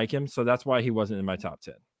don't like him. So that's why he wasn't in my top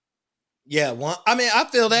 10. Yeah, well, I mean, I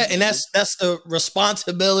feel that, and that's the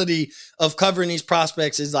responsibility of covering these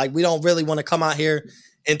prospects, is like, we don't really want to come out here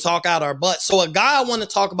and talk out our butt. So a guy I want to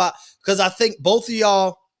talk about, because I think both of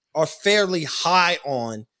y'all are fairly high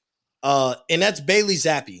on, and that's Bailey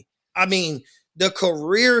Zappi. I mean, the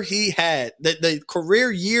career he had, the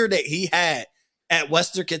career year that he had at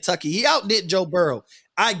Western Kentucky, he outdid Joe Burrow.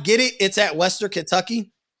 I get it. It's at Western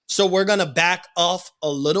Kentucky. So we're going to back off a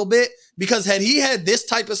little bit, because had he had this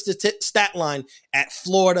type of stat line at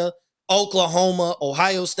Florida, Oklahoma,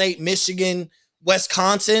 Ohio State, Michigan,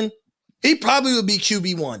 Wisconsin, he probably would be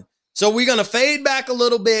QB1. So we're going to fade back a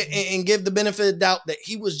little bit and give the benefit of the doubt that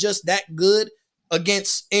he was just that good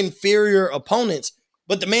against inferior opponents.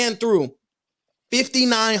 But the man threw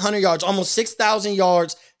 5,900 yards, almost 6,000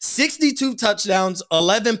 yards, 62 touchdowns,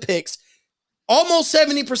 11 picks, almost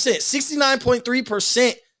 70%,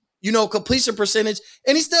 69.3%, completion percentage.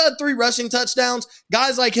 And he still had 3 rushing touchdowns.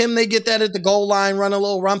 Guys like him, they get that at the goal line, run a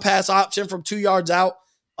little run pass option from 2 yards out.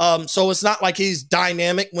 So it's not like he's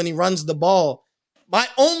dynamic when he runs the ball. My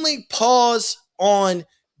only pause on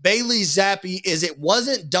Bailey Zappi is it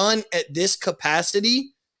wasn't done at this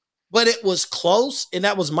capacity, but it was close, and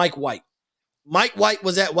that was Mike White. Mike White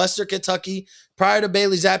was at Western Kentucky prior to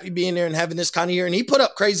Bailey Zappi being there and having this kind of year, and he put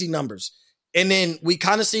up crazy numbers. And then we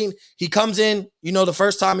kind of seen he comes in, the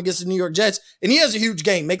first time against the New York Jets, and he has a huge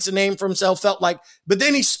game, makes a name for himself, felt like, but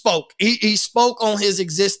then he spoke. He spoke on his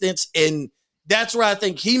existence, and that's where I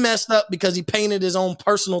think he messed up, because he painted his own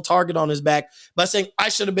personal target on his back by saying, I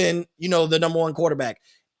should have been, the number 1 quarterback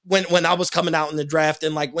when I was coming out in the draft.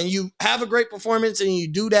 And like, when you have a great performance and you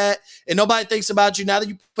do that and nobody thinks about you, now that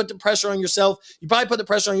you put the pressure on yourself, you probably put the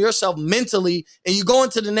pressure on yourself mentally, and you go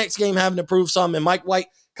into the next game having to prove something. And Mike White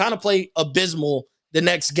kind of played abysmal the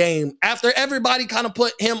next game after everybody kind of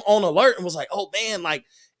put him on alert and was like, oh man, like,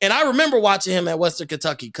 and I remember watching him at Western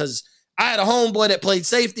Kentucky because I had a homeboy that played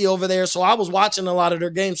safety over there. So I was watching a lot of their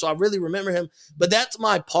games. So I really remember him, but that's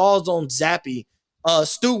my pause on Zappi.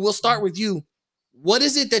 Stu, we'll start with you. What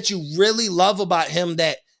is it that you really love about him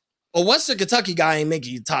that a Western Kentucky guy ain't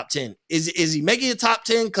making you top 10? Is he making you top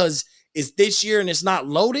 10 because it's this year and it's not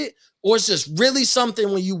loaded? Or it's just really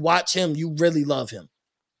something when you watch him, you really love him?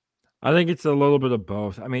 I think it's a little bit of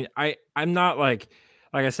both. I mean, I'm not like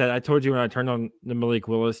I said, I told you when I turned on the Malik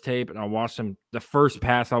Willis tape and I watched him, the first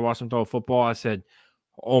pass I watched him throw a football, I said,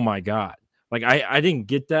 oh my God. Like I didn't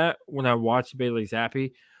get that when I watched Bailey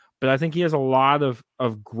Zappi, but I think he has a lot of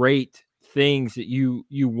great things that you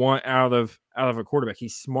want out of a quarterback.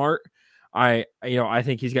 He's smart. I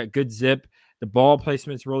think he's got good zip. The ball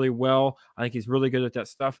placement's really well. I think he's really good at that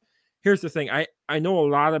stuff. Here's the thing. I know a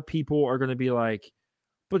lot of people are going to be like,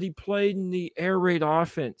 but he played in the air raid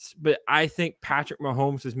offense. But I think Patrick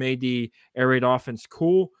Mahomes has made the air raid offense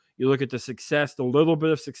cool. You look at the success, the little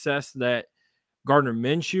bit of success that Gardner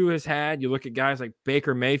Minshew has had. You look at guys like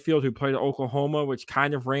Baker Mayfield, who played at Oklahoma, which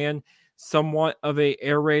kind of ran somewhat of a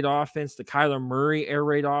air raid offense, the Kyler Murray air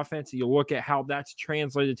raid offense. You look at how that's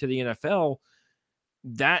translated to the NFL.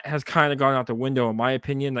 That has kind of gone out the window, in my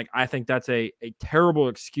opinion. Like, I think that's a terrible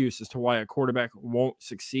excuse as to why a quarterback won't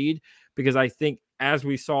succeed, because I think, as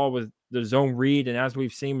we saw with the zone read and as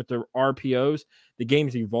we've seen with the RPOs, the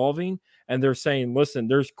game's evolving, and they're saying, listen,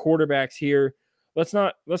 there's quarterbacks here. Let's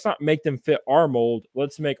not make them fit our mold.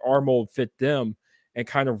 Let's make our mold fit them. and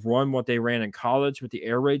kind of run what they ran in college with the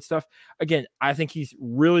air raid stuff. Again, I think he's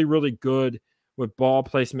really, really good with ball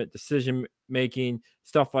placement, decision making,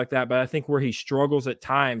 stuff like that. But I think where he struggles at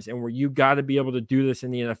times and where you got to be able to do this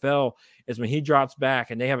in the NFL is when he drops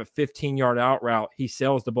back and they have a 15-yard out route, he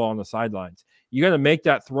sails the ball on the sidelines. You got to make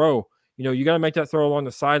that throw. You got to make that throw along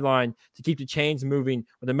the sideline to keep the chains moving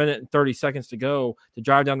with a minute and 30 seconds to go to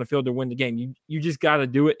drive down the field to win the game. You just got to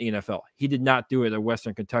do it in the NFL. He did not do it at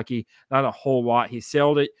Western Kentucky, not a whole lot. He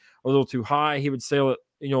sailed it a little too high. He would sail it,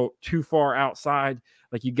 too far outside.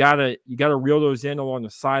 Like you gotta reel those in along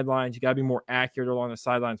the sidelines. You gotta be more accurate along the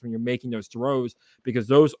sidelines when you're making those throws, because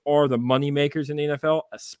those are the money makers in the NFL,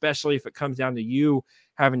 especially if it comes down to you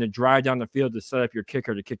having to drive down the field to set up your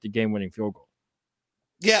kicker to kick the game-winning field goal.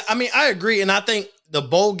 Yeah, I mean, I agree. And I think the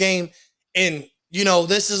bowl game, and,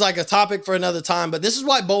 this is like a topic for another time, but this is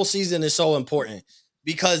why bowl season is so important,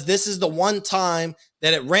 because this is the one time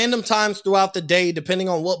that at random times throughout the day, depending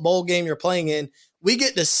on what bowl game you're playing in, we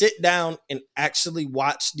get to sit down and actually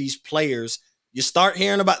watch these players. You start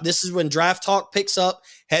hearing about, this is when draft talk picks up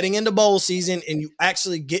heading into bowl season, and you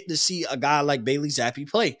actually get to see a guy like Bailey Zappi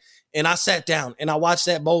play. And I sat down and I watched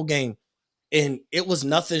that bowl game, and it was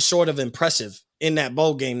nothing short of impressive in that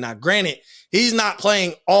bowl game. Now, granted, he's not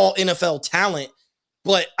playing all NFL talent,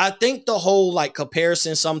 but I think the whole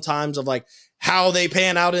comparison sometimes of how they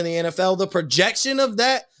pan out in the NFL, the projection of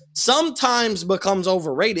that sometimes becomes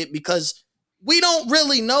overrated, because we don't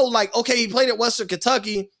really know, okay, he played at Western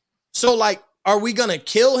Kentucky. So are we going to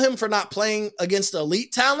kill him for not playing against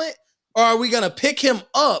elite talent? Or are we going to pick him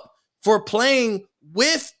up for playing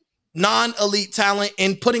with non-elite talent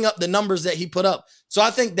and putting up the numbers that he put up? So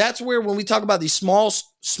I think that's where, when we talk about these small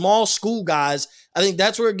school guys, I think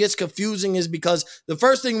that's where it gets confusing, is because the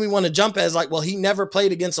first thing we want to jump at is he never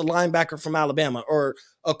played against a linebacker from Alabama, or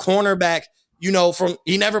a cornerback,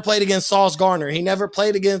 he never played against Sauce Gardner. He never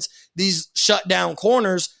played against these shutdown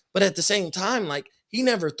corners. But at the same time, he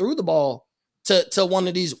never threw the ball to one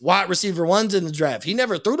of these wide receiver ones in the draft. He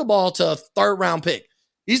never threw the ball to a third round pick.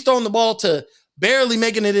 He's throwing the ball to barely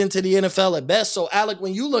making it into the NFL at best. So, Alec,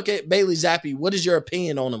 when you look at Bailey Zappi, what is your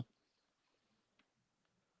opinion on him?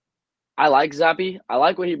 I like Zappi. I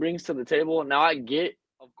like what he brings to the table. Now, I get,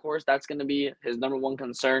 of course, that's going to be his number one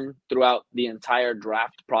concern throughout the entire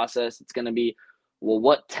draft process. It's going to be, well,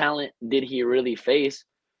 what talent did he really face?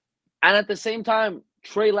 And at the same time,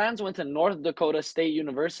 Trey Lance went to North Dakota State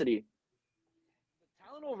University. The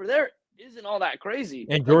talent over there isn't all that crazy.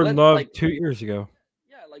 And Jordan Love 2 years ago.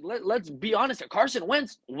 Yeah, let's be honest here. Carson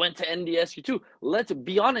Wentz went to NDSU too. Let's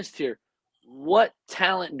be honest here. What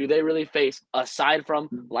talent do they really face aside from,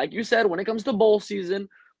 like you said, when it comes to bowl season,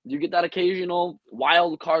 you get that occasional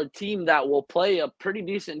wild card team that will play a pretty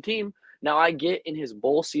decent team. Now, I get in his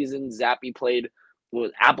bowl season, Zappi played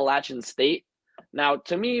with Appalachian State. Now,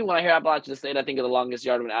 to me, when I hear Appalachian State, I think of the longest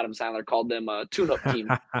yard when Adam Sandler called them a tune-up team.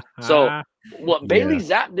 So what Bailey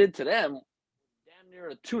Zapp did to them, damn near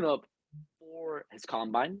a tune-up for his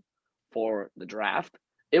combine, for the draft.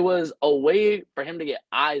 It was a way for him to get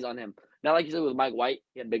eyes on him. Now, like you said with Mike White,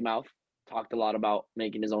 he had a big mouth, talked a lot about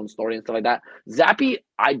making his own story and stuff like that. Zappi,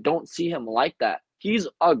 I don't see him like that. He's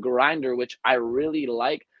a grinder, which I really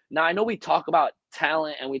like. Now, I know we talk about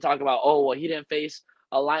talent and we talk about, he didn't face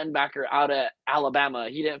a linebacker out at Alabama.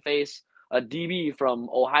 He didn't face a DB from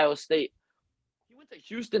Ohio State. He went to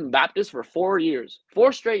Houston Baptist for 4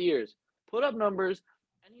 straight years, put up numbers,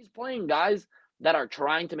 and he's playing guys that are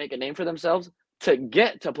trying to make a name for themselves to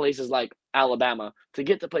get to places like Alabama, to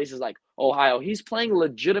get to places like Ohio. He's playing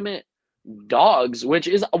legitimate dogs, which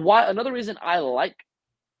is why another reason I like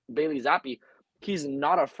Bailey Zappi. He's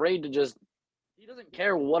not afraid to he doesn't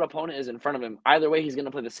care what opponent is in front of him. Either way, he's going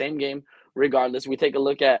to play the same game regardless. We take a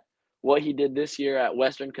look at what he did this year at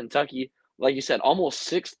Western Kentucky. Like you said, almost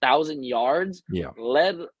 6,000 yards,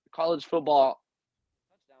 led college football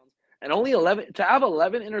touchdowns, and only 11 to have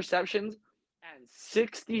 11 interceptions and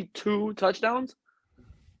 62 touchdowns. Those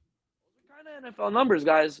are kind of NFL numbers,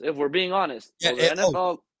 guys, if we're being honest. Those are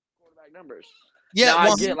NFL quarterback numbers. Yeah, now,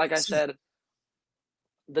 I get, like I said,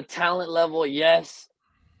 the talent level, yes.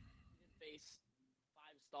 Face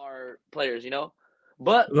 5-star players,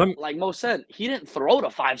 But like Mo said, he didn't throw to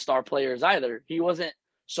 5-star players either. He wasn't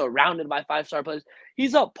surrounded by 5-star players.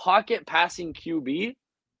 He's a pocket passing QB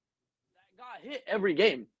that got hit every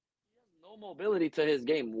game. He has no mobility to his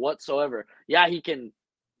game whatsoever. Yeah, he can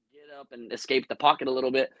get up and escape the pocket a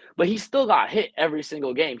little bit, but he still got hit every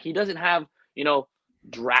single game. He doesn't have,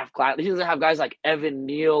 draft class. He doesn't have guys like Evan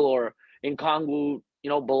Neal or Nkongwu,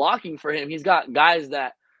 blocking for him. He's got guys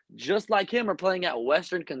that just like him are playing at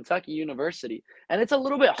Western Kentucky University. And it's a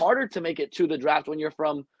little bit harder to make it to the draft when you're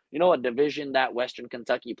from, a division that Western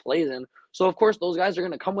Kentucky plays in. So, of course, those guys are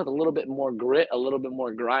going to come with a little bit more grit, a little bit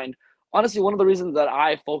more grind. Honestly, one of the reasons that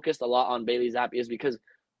I focused a lot on Bailey Zappi is because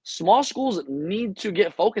small schools need to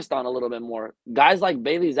get focused on a little bit more. Guys like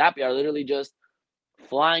Bailey Zappi are literally just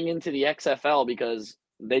flying into the XFL because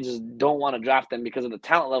they just don't want to draft them because of the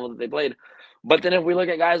talent level that they played. But then if we look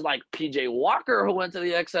at guys like PJ Walker who went to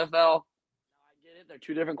the XFL, I get it. They're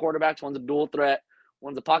two different quarterbacks. One's a dual threat,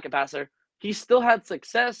 one's a pocket passer. He still had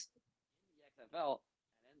success in the XFL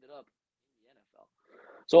and ended up in the NFL.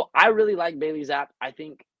 So I really like Bailey Zapp. I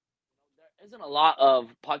think there isn't a lot of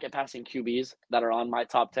pocket passing QBs that are on my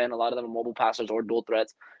top 10. A lot of them are mobile passers or dual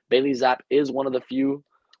threats. Bailey Zapp is one of the few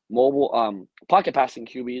mobile pocket passing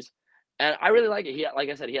QBs. And I really like it. Like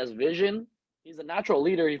I said, he has vision. He's a natural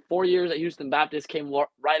leader. He 4 years at Houston Baptist, came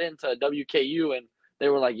right into WKU, and they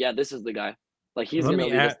were like, yeah, this is the guy. Like, he's going to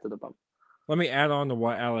lead us to the bump. Let me add on to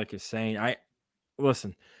what Alec is saying. I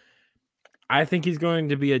think he's going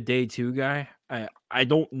to be a day 2 guy. I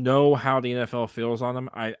don't know how the NFL feels on him.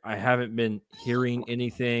 I haven't been hearing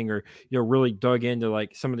anything or really dug into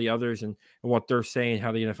like some of the others and what they're saying,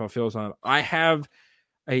 how the NFL feels on him. I have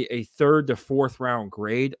a 3rd to 4th round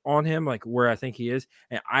grade on him, like where I think he is.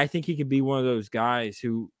 And I think he could be one of those guys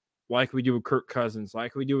who, like we do with Kirk Cousins,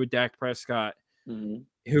 like we do with Dak Prescott,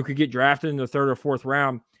 who could get drafted in the 3rd or 4th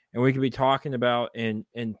round. And we could be talking about in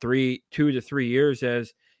 2 to 3 years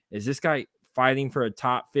is this guy fighting for a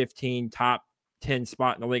top 15, top 10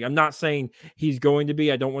 spot in the league. I'm not saying he's going to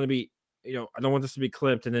be. I don't want to be, I don't want this to be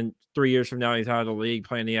clipped and then 3 years from now he's out of the league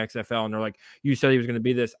playing the XFL and they're like, you said he was going to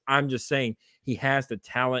be this. I'm just saying he has the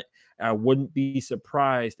talent. I wouldn't be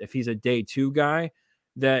surprised if he's a day 2 guy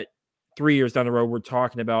that 3 years down the road we're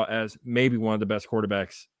talking about as maybe one of the best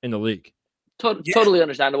quarterbacks in the league. Totally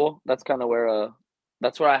understandable. That's kind of where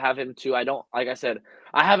that's where I have him too. I don't, like I said,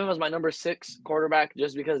 I have him as my number 6 quarterback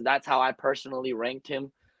just because that's how I personally ranked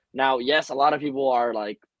him. Now, yes, a lot of people are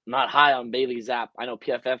like not high on Bailey Zapp. I know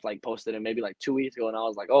PFF like posted it maybe like 2 weeks ago, and I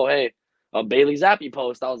was like, oh, hey, a Bailey Zappi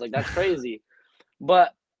post. I was like, that's crazy.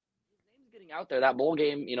 But his name's getting out there. That bowl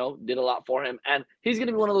game, did a lot for him. And he's going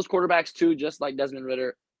to be one of those quarterbacks too, just like Desmond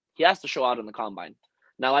Ridder. He has to show out in the combine.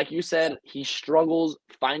 Now, like you said, he struggles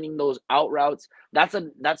finding those out routes. That's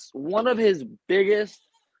one of his biggest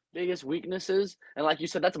weaknesses. And like you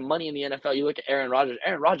said, that's money in the NFL. You look at Aaron Rodgers.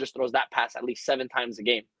 Aaron Rodgers throws that pass at least 7 times a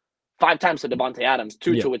game. 5 times to Devontae Adams,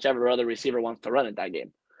 2 to whichever other receiver wants to run it that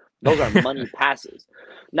game. Those are money passes.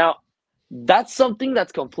 Now, that's something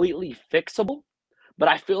that's completely fixable. But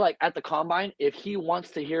I feel like at the combine, if he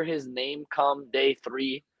wants to hear his name come day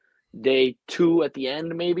 3, day 2 at the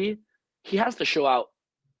end, maybe, he has to show out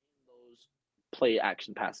those play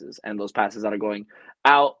action passes and those passes that are going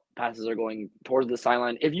out, passes are going towards the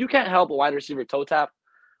sideline. If you can't help a wide receiver toe tap,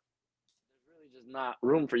 there's really just not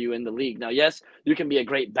room for you in the league. Now, yes, you can be a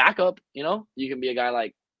great backup, you can be a guy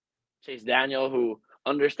like Chase Daniel who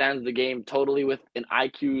understands the game totally with an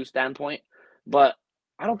IQ standpoint, but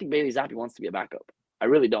I don't think Bailey Zappi wants to be a backup. I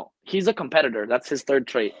really don't. He's a competitor. That's his 3rd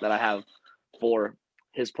trait that I have for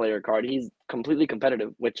his player card. He's completely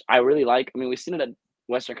competitive, which I really like. I mean, we've seen it at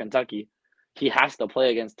Western Kentucky. He has to play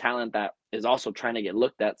against talent that is also trying to get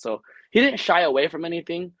looked at. So he didn't shy away from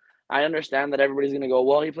anything. I understand that everybody's going to go,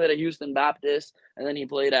 well, he played at Houston Baptist and then he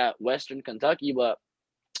played at Western Kentucky, but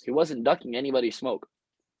he wasn't ducking anybody's smoke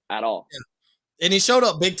at all. Yeah. And he showed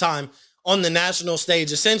up big time on the national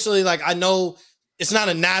stage. Essentially, like, I know it's not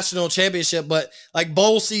a national championship, but like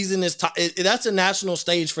bowl season is that's a national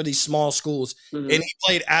stage for these small schools. And he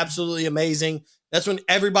played absolutely amazing. That's when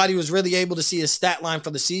everybody was really able to see his stat line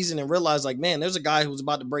for the season and realize, like, man, there's a guy who's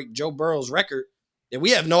about to break Joe Burrow's record that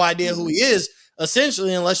we have no idea who he is,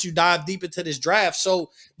 essentially, unless you dive deep into this draft.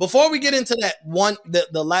 So before we get into that one,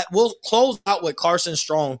 we'll close out with Carson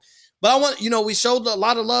Strong. But I want, we showed a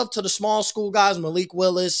lot of love to the small school guys, Malik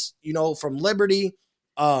Willis, from Liberty,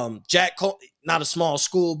 Jack Cole, not a small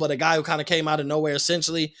school, but a guy who kind of came out of nowhere,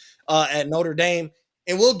 essentially, at Notre Dame.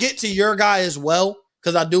 And we'll get to your guy as well,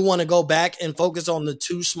 because I do want to go back and focus on the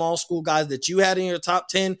 2 small school guys that you had in your top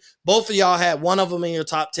 10. Both of y'all had one of them in your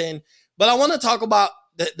top 10. But I want to talk about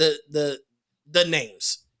the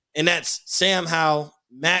names. And that's Sam Howell,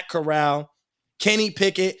 Matt Corral, Kenny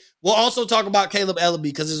Pickett. We'll also talk about Caleb Ellaby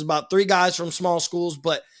because there's about 3 guys from small schools.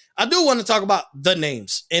 But I do want to talk about the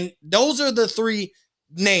names. And those are the 3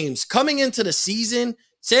 names. Coming into the season,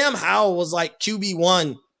 Sam Howell was like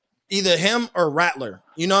QB1, either him or Rattler.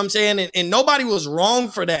 You know what I'm saying? And nobody was wrong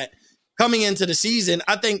for that coming into the season.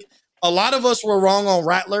 I think a lot of us were wrong on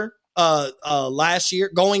Rattler last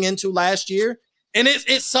year, going into last year. And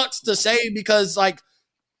it sucks to say because, like,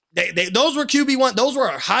 That those were QB1. Those were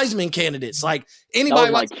Heisman candidates. Like was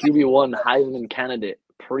anybody. my QB1 Heisman candidate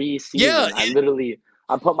Yeah, preseason.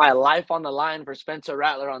 I put my life on the line for Spencer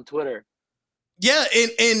Rattler on Twitter. yeah,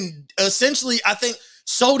 and essentially, I think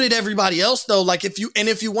so did everybody else though. Like if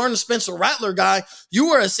you weren't a Spencer Rattler guy, you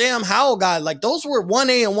were a Sam Howell guy. Like those were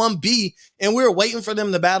 1A and 1B, and we were waiting for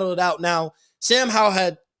them to battle it out. Now Sam Howell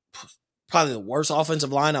had probably the worst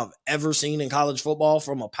offensive line I've ever seen in college football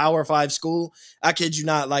from a Power 5 school. I kid you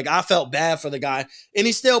not. Like I felt bad for the guy, and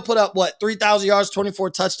he still put up 3,000 yards, 24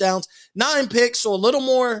 touchdowns, 9 picks, so a little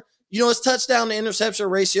more. His touchdown to interception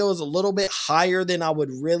ratio is a little bit higher than I would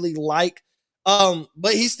really like.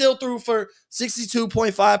 But he still threw for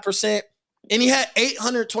 62.5%, and he had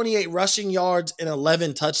 828 rushing yards and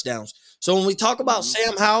 11 touchdowns. So when we talk about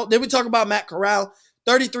Sam Howell, then we talk about Matt Corral,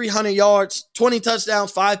 3,300 yards, 20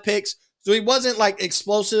 touchdowns, 5 picks. So he wasn't like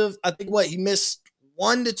explosive. I think he missed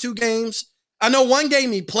 1 to 2 games. I know one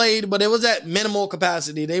game he played, but it was at minimal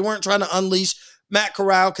capacity. They weren't trying to unleash Matt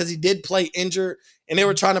Corral because he did play injured, and they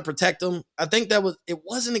were trying to protect him. I think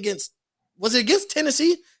was it against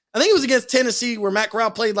Tennessee? I think it was against Tennessee where Matt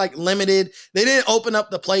Corral played like limited. They didn't open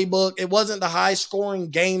up the playbook. It wasn't the high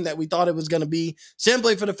scoring game that we thought it was going to be,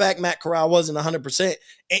 simply for the fact Matt Corral wasn't 100%.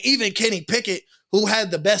 And even Kenny Pickett, who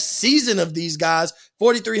had the best season of these guys,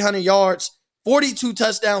 4,300 yards, 42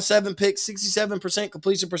 touchdowns, 7 picks, 67%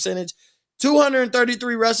 completion percentage,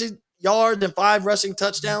 233 rushing yards and 5 rushing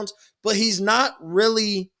touchdowns. But he's not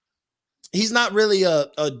really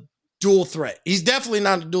a dual threat. He's definitely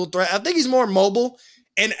not a dual threat. I think he's more mobile.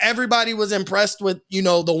 And everybody was impressed with,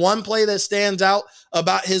 the one play that stands out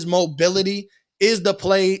about his mobility is the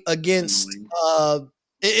play against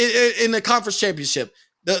in the conference championship.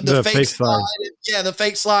 The fake slide. Yeah, the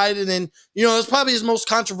fake slide. And then, it's probably his most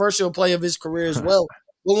controversial play of his career as well.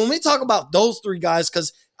 But when we talk about those 3 guys,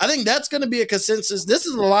 because I think that's going to be a consensus. This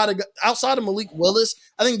is a lot of, outside of Malik Willis,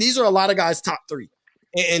 I think these are a lot of guys top 3.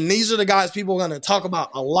 And these are the guys people are going to talk about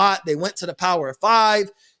a lot. They went to the Power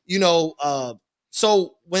 5,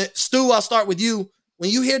 So when Stu, I'll start with you. When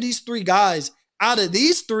you hear these 3 guys, out of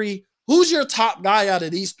these 3, who's your top guy out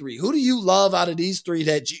of these 3? Who do you love out of these 3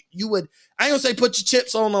 that you would? I ain't gonna say put your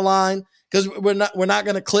chips on the line because we're not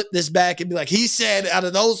gonna clip this back and be like he said out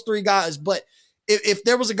of those 3 guys. But if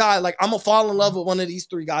there was a guy like I'm gonna fall in love with one of these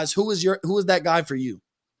 3 guys, who is that guy for you?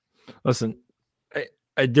 Listen,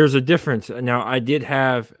 there's a difference. Now I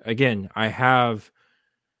have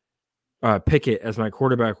Pickett as my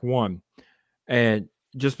quarterback 1. And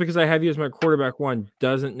just because I have you as my quarterback 1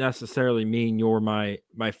 doesn't necessarily mean you're my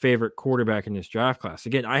favorite quarterback in this draft class.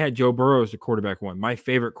 Again, I had Joe Burrow as the quarterback 1. My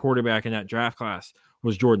favorite quarterback in that draft class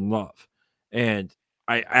was Jordan Love. And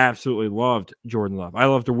I absolutely loved Jordan Love. I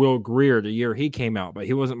loved Will Grier the year he came out, but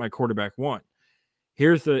he wasn't my quarterback 1.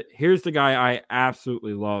 Here's the guy I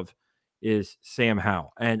absolutely love is Sam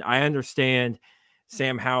Howell. And I understand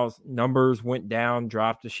Sam Howell's numbers went down,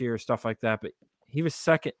 dropped this year, stuff like that, but he was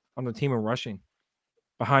second on the team in rushing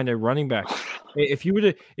behind a running back. If you'd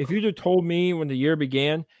have told me when the year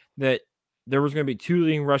began that there was going to be 2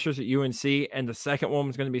 leading rushers at UNC and the second one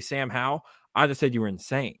was going to be Sam Howell, I'd have said you were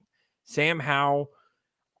insane. Sam Howell,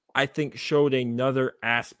 I think, showed another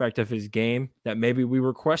aspect of his game that maybe we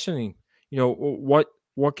were questioning. What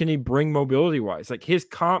can he bring mobility wise? Like his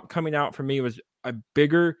comp coming out for me was a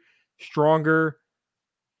bigger, stronger,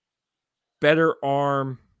 better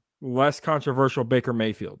arm, less controversial Baker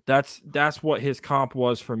Mayfield. That's what his comp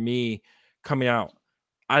was for me coming out.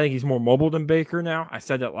 I think he's more mobile than Baker now. I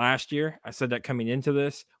said that last year. I said that coming into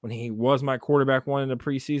this when he was my quarterback 1 in the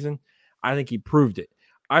preseason. I think he proved it.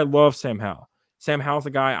 I love Sam Howell. Sam Howell's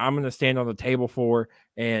a guy I'm going to stand on the table for.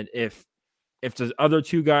 And if the other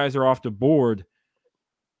 2 guys are off the board,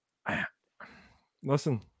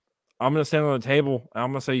 listen, I'm going to stand on the table.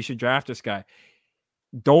 I'm going to say you should draft this guy.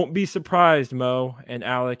 Don't be surprised, Mo and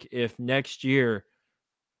Alec, if next year,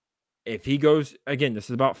 if he goes, again, this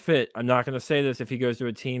is about fit. I'm not going to say this if he goes to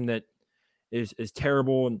a team that is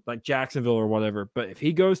terrible and like Jacksonville or whatever, but if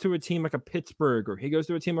he goes to a team like a Pittsburgh or he goes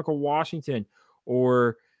to a team like a Washington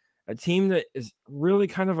or a team that is really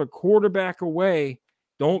kind of a quarterback away,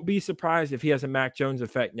 don't be surprised if he has a Mac Jones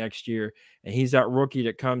effect next year and he's that rookie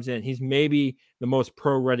that comes in. He's maybe the most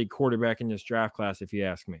pro-ready quarterback in this draft class, if you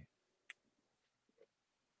ask me.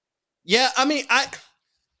 Yeah, I mean,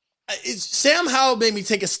 Sam Howell made me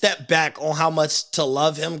take a step back on how much to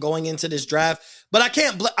love him going into this draft, but I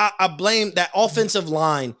can't. I blame that offensive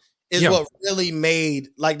line is what really made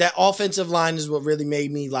that offensive line is what really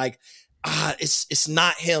made me it's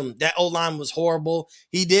not him. That O-line was horrible.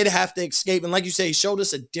 He did have to escape, and like you say, he showed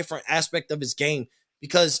us a different aspect of his game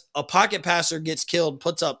because a pocket passer gets killed,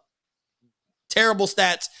 puts up terrible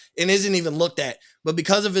stats and isn't even looked at. But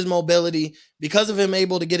because of his mobility, because of him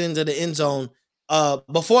able to get into the end zone,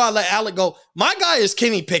 before I let Alec go, my guy is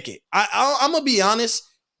Kenny Pickett. I'm gonna be honest.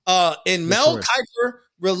 And Mel Kiper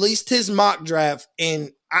released his mock draft,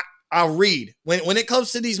 and I read when it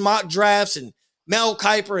comes to these mock drafts and Mel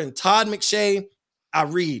Kiper and Todd McShay, I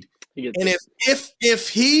read. And if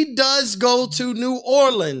he does go to New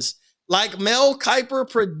Orleans, like Mel Kiper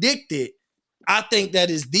predicted, I think that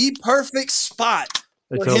is the perfect spot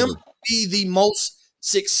for him to be the most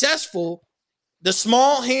successful. The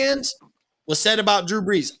small hands was said about Drew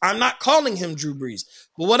Brees. I'm not calling him Drew Brees,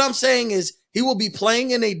 but what I'm saying is he will be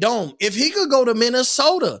playing in a dome. If he could go to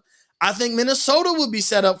Minnesota, I think Minnesota would be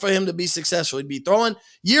set up for him to be successful. He'd be throwing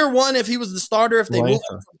year one if he was the starter, if they moved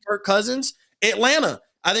on from Kirk Cousins. Atlanta,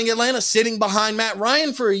 I think Atlanta sitting behind Matt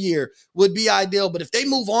Ryan for a year would be ideal. But if they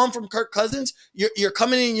move on from Kirk Cousins, you're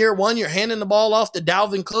coming in year one, you're handing the ball off to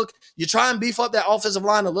Dalvin Cook. You try and beef up that offensive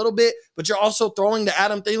line a little bit, but you're also throwing to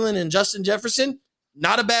Adam Thielen and Justin Jefferson.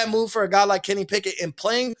 Not a bad move for a guy like Kenny Pickett, and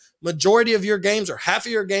playing majority of your games or half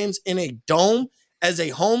of your games in a dome as a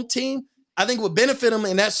home team, I think would benefit him.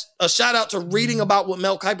 And that's a shout out to reading about what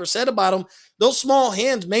Mel Kiper said about him. Those small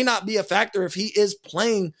hands may not be a factor if he is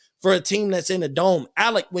playing for a team that's in a dome.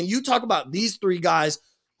 Alec, when you talk about these three guys,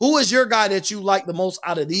 who is your guy that you like the most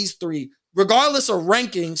out of these three, regardless of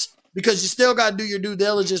rankings, because you still got to do your due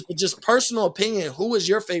diligence, but just personal opinion, who is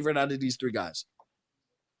your favorite out of these three guys?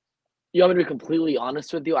 You want me to be completely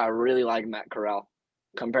honest with you? I really like Matt Corral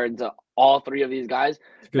compared to all three of these guys.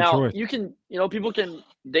 Now, choice. You can, people can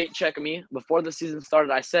date check me. Before the season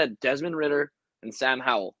started, I said Desmond Ridder and Sam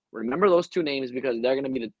Howell. Remember those two names because they're going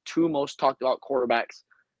to be the two most talked about quarterbacks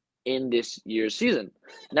in this year's season.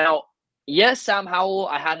 Now, yes, Sam Howell,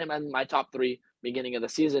 I had him in my top three beginning of the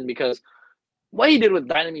season because what he did with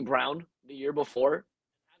Dynamite Brown the year before,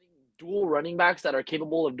 having dual running backs that are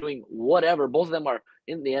capable of doing whatever, both of them are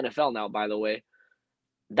in the NFL now, by the way,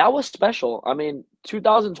 that was special. I mean,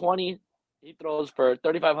 2020, he throws for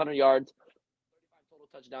 3,500 yards, 35 total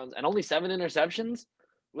touchdowns, and only 7 interceptions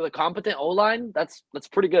with a competent O-line. That's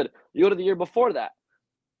pretty good. You go to the year before that,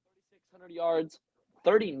 3,600 yards,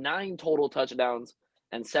 39 total touchdowns,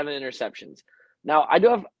 and 7 interceptions. Now, I do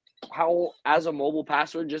have Howell as a mobile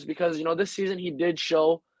passer just because, this season he did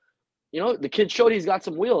show, the kid showed he's got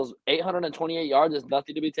some wheels. 828 yards is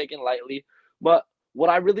nothing to be taken lightly. But what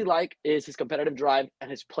I really like is his competitive drive and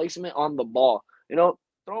his placement on the ball.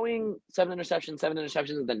 Throwing 7 interceptions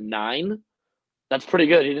and then 9, that's pretty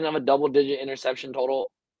good. He didn't have a double-digit interception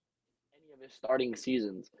total in any of his starting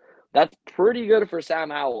seasons. That's pretty good for Sam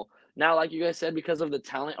Howell. Now, like you guys said, because of the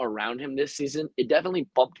talent around him this season, it definitely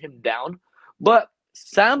bumped him down. But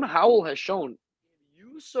Sam Howell has shown if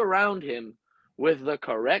you surround him with the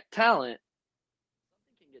correct talent,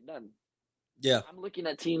 something can get done. Yeah. I'm looking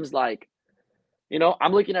at teams like,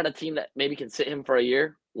 I'm looking at a team that maybe can sit him for a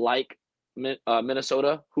year, like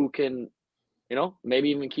Minnesota, who can, maybe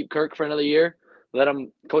even keep Kirk for another year, let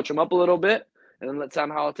him coach him up a little bit, and then let Sam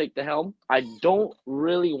Howell take the helm. I don't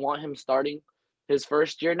really want him starting his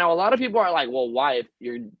first year. Now, a lot of people are like, well, why if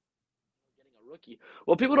you're getting a rookie?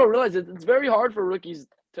 Well, people don't realize it's very hard for rookies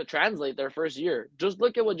to translate their first year. Just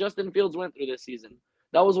look at what Justin Fields went through this season.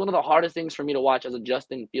 That was one of the hardest things for me to watch as a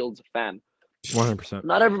Justin Fields fan. 100%.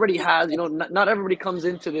 Not everybody has, not everybody comes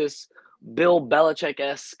into this Bill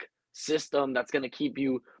Belichick-esque system that's going to keep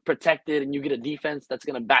you protected and you get a defense that's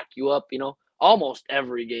going to back you up, almost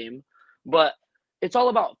every game. But it's all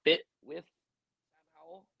about fit with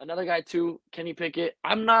another guy too, Kenny Pickett.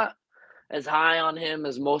 I'm not as high on him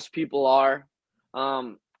as most people are.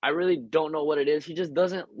 I really don't know what it is. He just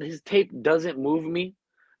doesn't. His tape doesn't move me.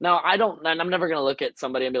 Now I'm never gonna look at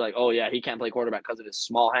somebody and be like, oh yeah, he can't play quarterback because of his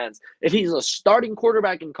small hands. If he's a starting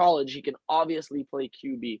quarterback in college, he can obviously play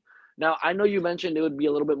QB. Now I know you mentioned it would be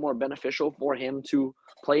a little bit more beneficial for him to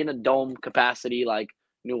play in a dome capacity like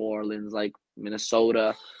New Orleans, like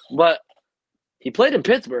Minnesota, but he played in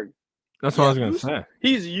Pittsburgh. That's what I was going to say.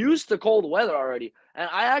 He's used to cold weather already. And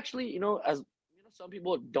I actually, as some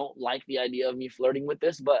people don't like the idea of me flirting with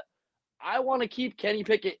this, but I want to keep Kenny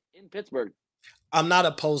Pickett in Pittsburgh. I'm not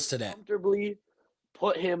opposed to that. Comfortably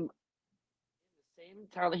put him in the same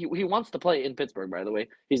town. He wants to play in Pittsburgh, by the way.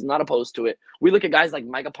 He's not opposed to it. We look at guys like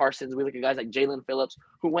Micah Parsons. We look at guys like Jalen Phillips,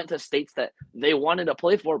 who went to states that they wanted to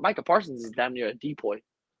play for. Micah Parsons is damn near a decoy.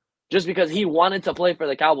 Just because he wanted to play for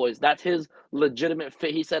the Cowboys. That's his legitimate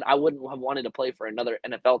fit. He said, I wouldn't have wanted to play for another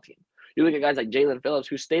NFL team. You look at guys like Jalen Phillips,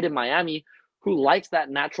 who stayed in Miami, who likes that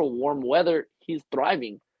natural warm weather. He's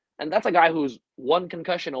thriving. And that's a guy who's one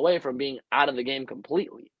concussion away from being out of the game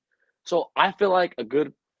completely. So I feel like a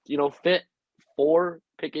good, fit for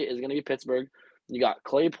Pickett is going to be Pittsburgh. You got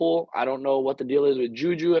Claypool. I don't know what the deal is with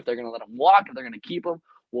Juju, if they're going to let him walk, if they're going to keep him.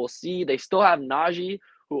 We'll see. They still have Najee,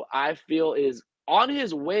 who I feel is on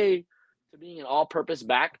his way to being an all-purpose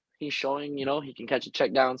back. He's showing, he can catch the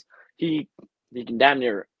checkdowns. He can damn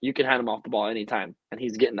near, you can hand him off the ball anytime, and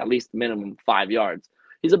he's getting at least minimum 5 yards.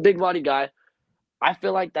 He's a big body guy. I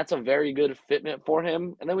feel like that's a very good fitment for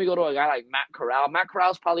him. And then we go to a guy like Matt Corral. Matt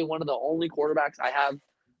Corral is probably one of the only quarterbacks I have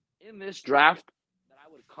in this draft that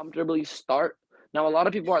I would comfortably start. Now, a lot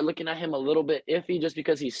of people are looking at him a little bit iffy just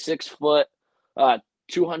because he's 6 foot,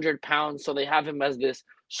 200 pounds. So they have him as this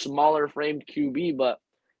smaller framed QB, but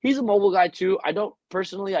he's a mobile guy too. I don't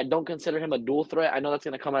consider him a dual threat. I know that's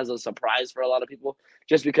going to come as a surprise for a lot of people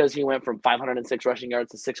just because he went from 506 rushing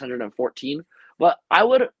yards to 614. But I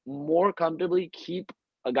would more comfortably keep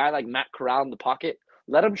a guy like Matt Corral in the pocket,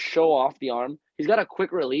 let him show off the arm. He's got a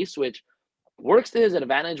quick release, which works to his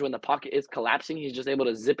advantage when the pocket is collapsing. He's just able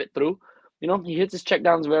to zip it through. He hits his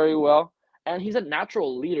checkdowns very well, and he's a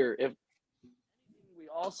natural leader. If we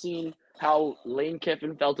all seen how Lane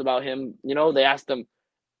Kiffin felt about him, they asked him,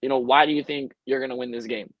 why do you think you're going to win this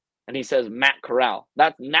game? And he says, Matt Corral.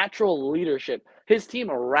 That's natural leadership. His team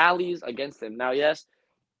rallies against him. Now, yes,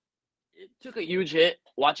 it took a huge hit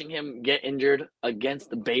watching him get injured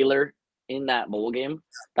against Baylor in that bowl game.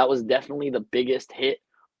 That was definitely the biggest hit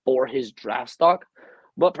for his draft stock.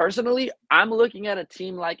 But personally, I'm looking at a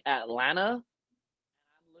team like Atlanta.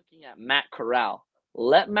 I'm looking at Matt Corral.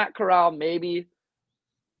 Let Matt Corral maybe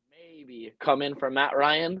come in for Matt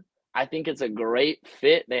Ryan. I think it's a great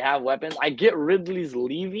fit. They have weapons. I get Ridley's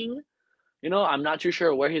leaving. I'm not too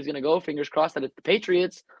sure where he's going to go. Fingers crossed that it's the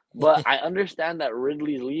Patriots. But I understand that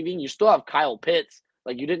Ridley's leaving. You still have Kyle Pitts.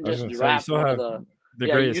 Like, you didn't just draft one of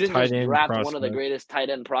the greatest tight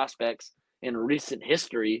end prospects in recent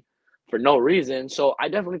history for no reason. So I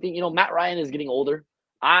definitely think, Matt Ryan is getting older.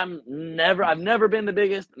 I've never been the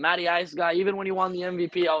biggest Matty Ice guy. Even when he won the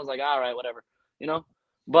MVP, I was like, all right, whatever,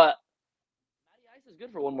 But Matty Ice is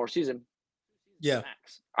good for one more season. Yeah.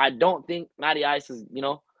 Max. I don't think Matty Ice is,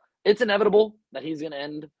 it's inevitable that he's going to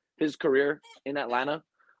end his career in Atlanta.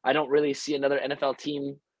 I don't really see another NFL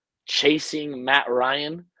team chasing Matt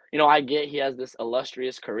Ryan. I get he has this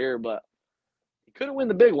illustrious career, but he couldn't win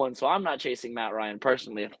the big one, so I'm not chasing Matt Ryan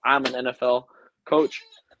personally if I'm an NFL coach.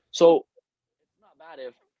 So it's not bad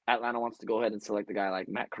if Atlanta wants to go ahead and select a guy like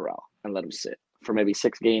Matt Corral and let him sit for maybe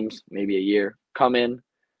 6 games, maybe a year, come in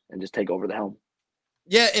and just take over the helm.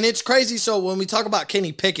 Yeah, and it's crazy. So when we talk about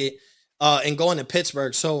Kenny Pickett and going to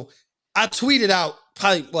Pittsburgh, so I tweeted out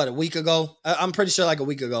probably, a week ago? I'm pretty sure like a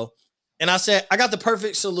week ago. And I said, I got the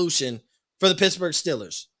perfect solution for the Pittsburgh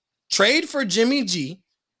Steelers. Trade for Jimmy G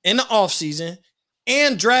in the offseason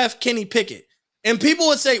and draft Kenny Pickett. And people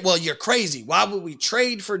would say, well, you're crazy. Why would we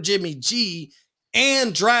trade for Jimmy G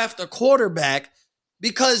and draft a quarterback?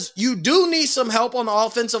 Because you do need some help on the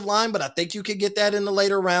offensive line, but I think you could get that in the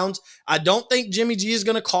later rounds. I don't think Jimmy G is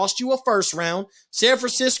going to cost you a first round. San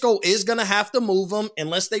Francisco is going to have to move him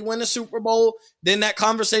unless they win the Super Bowl. Then that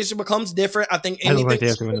conversation becomes different. I think I don't think they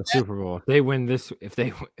have to win the Super Bowl. If they win this, if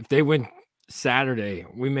they win Saturday,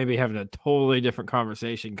 we may be having a totally different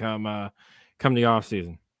conversation come the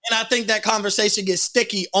offseason. And I think that conversation gets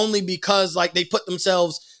sticky only because they put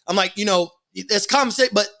themselves. I'm like, it's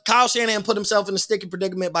conversation, but Kyle Shanahan put himself in a sticky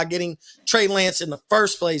predicament by getting Trey Lance in the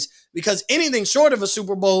first place, because anything short of a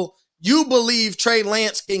Super Bowl, you believe Trey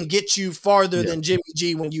Lance can get you farther than Jimmy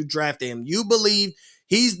G when you draft him. You believe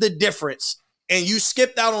he's the difference, and you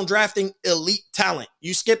skipped out on drafting elite talent.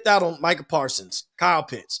 You skipped out on Micah Parsons, Kyle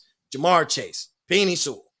Pitts, Jamar Chase, Penei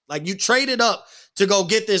Sewell. You traded up to go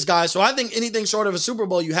get this guy. So I think anything short of a Super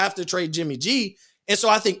Bowl, you have to trade Jimmy G. And so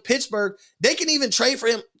I think Pittsburgh, they can even trade for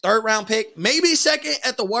him, 3rd round pick, maybe 2nd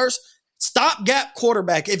at the worst, stopgap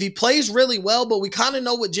quarterback if he plays really well. But we kind of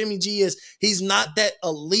know what Jimmy G is. He's not that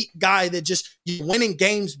elite guy that just winning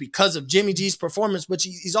games because of Jimmy G's performance, but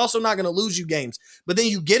he's also not going to lose you games. But then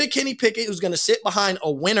you get a Kenny Pickett who's going to sit behind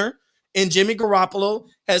a winner in Jimmy Garoppolo,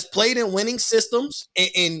 has played in winning systems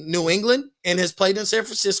in New England and has played in San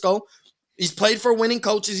Francisco. He's played for winning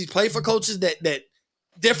coaches. He's played for coaches that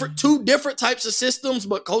two different types of systems,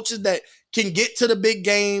 but coaches that can get to the big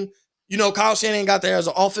game. Kyle Shanahan got there as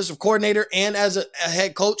an offensive coordinator and as a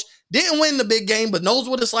head coach. Didn't win the big game, but knows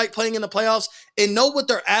what it's like playing in the playoffs and know what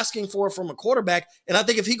they're asking for from a quarterback. And I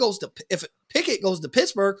think if Pickett goes to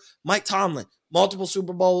Pittsburgh, Mike Tomlin, multiple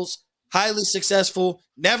Super Bowls, highly successful,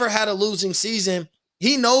 never had a losing season.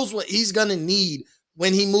 He knows what he's going to need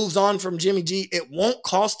when he moves on from Jimmy G. It won't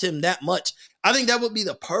cost him that much. I think that would be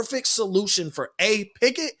the perfect solution for A,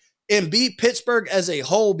 Pickett, and B, Pittsburgh as a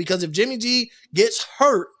whole, because if Jimmy G gets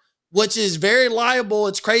hurt, which is very liable.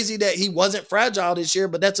 It's crazy that he wasn't fragile this year,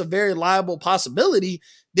 but that's a very liable possibility.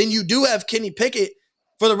 Then you do have Kenny Pickett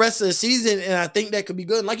for the rest of the season, and I think that could be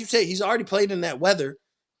good. And like you said, he's already played in that weather.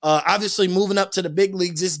 Obviously, moving up to the big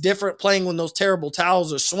leagues, it's different playing when those terrible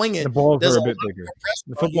towels are swinging. The balls are a bit bigger.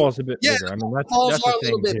 The football is a bit bigger. I mean, that's a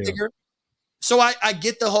little bit bigger. So I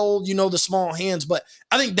get the whole, the small hands, but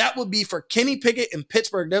I think that would be for Kenny Pickett in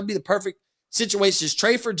Pittsburgh. That would be the perfect situation. Is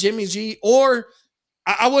trade for Jimmy G, or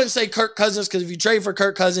I wouldn't say Kirk Cousins, because if you trade for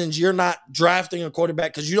Kirk Cousins, you're not drafting a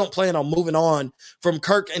quarterback because you don't plan on moving on from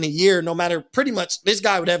Kirk in a year. No matter, pretty much, this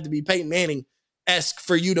guy would have to be Peyton Manning-esque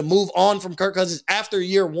for you to move on from Kirk Cousins after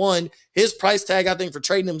year one. His price tag, I think, for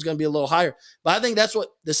trading him is going to be a little higher. But I think that's what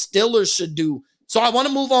the Steelers should do. So I want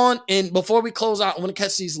to move on, and before we close out, I want to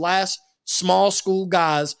catch these last small school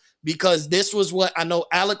guys, because this was what I know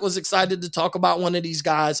Alec was excited to talk about, one of these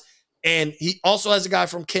guys, and he also has a guy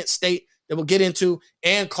from Kent State that we'll get into,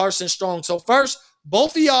 and Carson Strong. So first,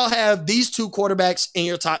 both of y'all have these two quarterbacks in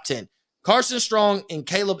your top 10, Carson Strong and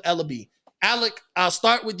Caleb Ellaby. Alec, I'll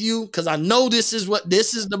start with you because I know this is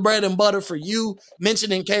the bread and butter for you,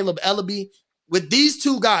 mentioning Caleb Ellaby. With these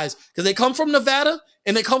two guys, because they come from Nevada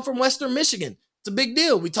and they come from Western Michigan. It's a big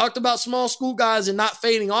deal. We talked about small school guys and not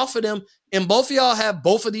fading off of them, and both of y'all have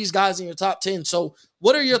both of these guys in your top 10. So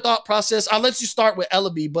what are your thought process? I'll let you start with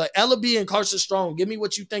Ellaby, but Ellaby and Carson Strong, give me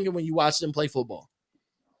what you're thinking when you watch them play football.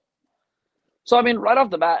 So, I mean, right off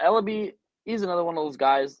the bat, Ellaby, he's another one of those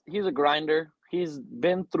guys. He's a grinder. He's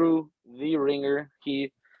been through the ringer.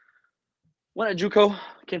 He went at JUCO,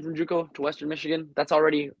 came from JUCO to Western Michigan. That's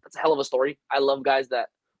a hell of a story. I love guys that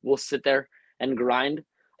will sit there and grind.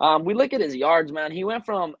 We look at his yards, man. He went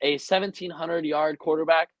from a 1,700-yard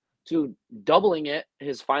quarterback to doubling it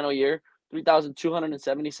his final year,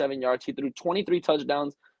 3,277 yards. He threw 23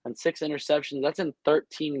 touchdowns and 6 interceptions. That's in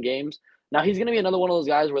 13 games. Now, he's going to be another one of those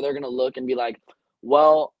guys where they're going to look and be like,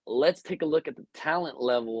 well, let's take a look at the talent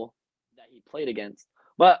level that he played against.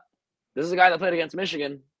 But this is a guy that played against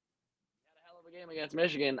Michigan. He had a hell of a game against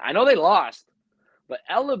Michigan. I know they lost, but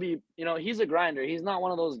Ellaby, he's a grinder. He's not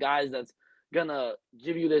one of those guys that's gonna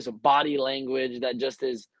give you this body language that just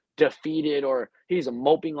is defeated or he's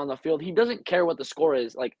moping on the field. He doesn't care what the score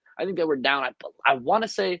is. Like, I think they were down. I want to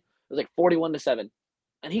say it was like 41-7,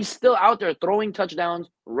 and he's still out there throwing touchdowns,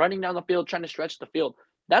 running down the field, trying to stretch the field.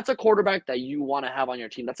 That's a quarterback that you want to have on your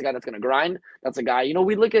team. That's a guy that's gonna grind. That's a guy.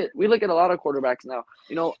 We look at a lot of quarterbacks now.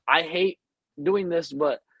 I hate doing this,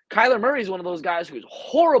 but Kyler Murray is one of those guys who's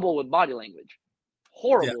horrible with body language.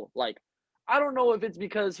 Horrible. Yeah. Like, I don't know if it's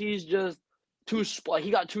because he's just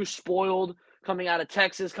he got too spoiled coming out of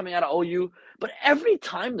Texas, coming out of OU. But every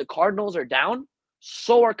time the Cardinals are down,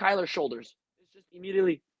 so are Kyler's shoulders. It's just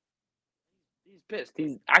immediately, he's pissed.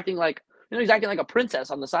 He's acting like a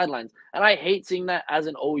princess on the sidelines. And I hate seeing that as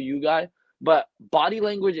an OU guy. But body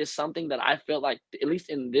language is something that I felt like, at least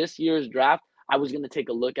in this year's draft, I was going to take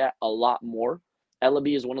a look at a lot more.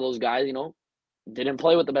 Ellaby is one of those guys, didn't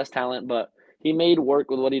play with the best talent, but he made work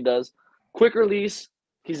with what he does. Quick release.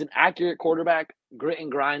 He's an accurate quarterback, grit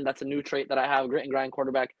and grind. That's a new trait that I have, grit and grind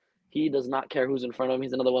quarterback. He does not care who's in front of him.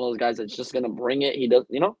 He's another one of those guys that's just going to bring it. He does,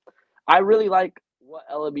 I really like what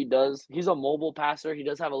Ellaby does. He's a mobile passer. He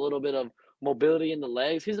does have a little bit of mobility in the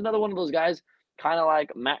legs. He's another one of those guys, kind of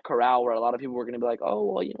like Matt Corral, where a lot of people were going to be like, oh,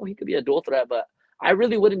 well, he could be a dual threat, but I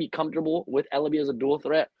really wouldn't be comfortable with Ellaby as a dual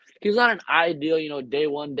threat. He's not an ideal, day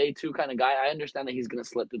 1, day 2 kind of guy. I understand that he's going to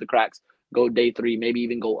slip through the cracks, go day 3, maybe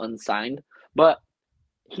even go unsigned, but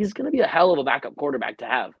he's going to be a hell of a backup quarterback to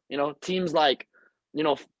have. Teams like,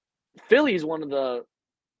 Philly's one of the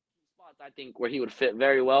spots, I think, where he would fit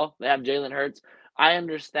very well. They have Jalen Hurts. I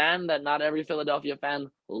understand that not every Philadelphia fan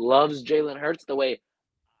loves Jalen Hurts the way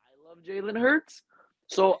I love Jalen Hurts.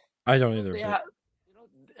 So I don't either.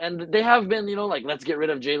 And they have been, like, let's get rid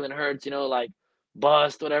of Jalen Hurts, like,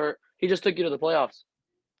 bust, whatever. He just took you to the playoffs.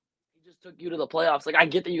 Like, I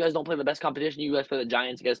get that you guys don't play the best competition. You guys play the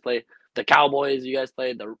Giants. You guys play the Cowboys. You guys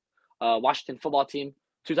play the Washington football team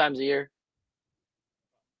 2 times a year.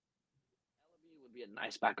 Ellaby would be a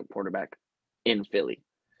nice backup quarterback in Philly.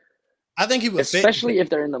 I think he would especially if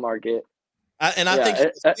they're in the market.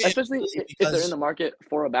 Especially if they're in the market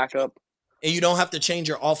for a backup. And you don't have to change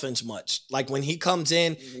your offense much. Like, when he comes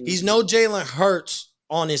in, he's no Jalen Hurts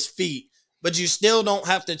on his feet, but you still don't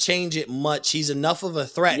have to change it much. He's enough of a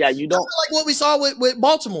threat. Yeah, you don't. Like what we saw with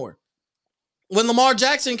Baltimore. When Lamar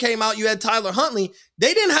Jackson came out, you had Tyler Huntley.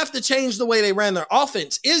 They didn't have to change the way they ran their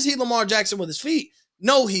offense. Is he Lamar Jackson with his feet?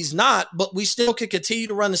 No, he's not, but we still can continue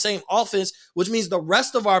to run the same offense, which means the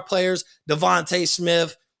rest of our players, Devontae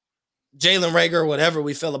Smith, Jalen Reagor, whatever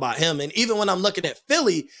we feel about him. And even when I'm looking at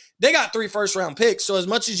Philly, they got 3 first-round picks. So as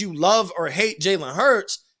much as you love or hate Jalen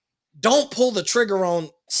Hurts, don't pull the trigger on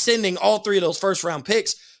sending all 3 of those first-round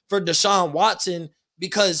picks for Deshaun Watson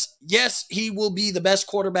because, yes, he will be the best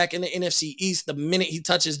quarterback in the NFC East the minute he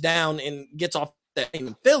touches down and gets off that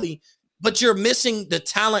in Philly. But you're missing the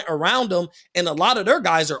talent around them, and a lot of their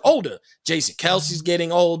guys are older. Jason Kelsey's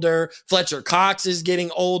getting older. Fletcher Cox is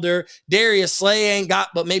getting older. Darius Slay ain't got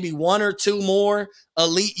but maybe 1 or 2 more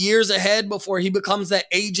elite years ahead before he becomes that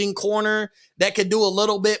aging corner that could do a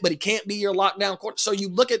little bit, but he can't be your lockdown corner. So you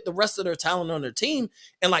look at the rest of their talent on their team,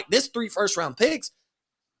 and like this 3 first-round picks,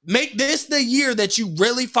 make this the year that you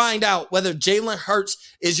really find out whether Jalen Hurts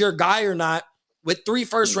is your guy or not with 3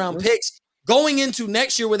 first-round picks. Going into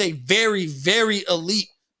next year with a very, very elite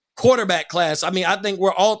quarterback class. I mean, I think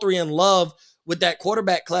we're all 3 in love with that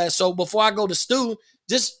quarterback class. So before I go to Stu,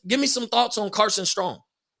 just give me some thoughts on Carson Strong.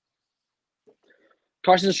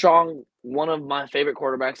 Carson Strong, one of my favorite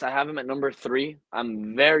quarterbacks. I have him at number 3.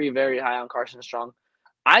 I'm very, very high on Carson Strong.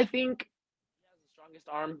 I think he has the strongest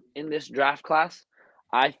arm in this draft class.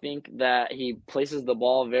 I think that he places the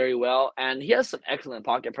ball very well, and he has some excellent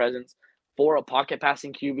pocket presence. For a pocket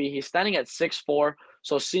passing QB. He's standing at 6'4",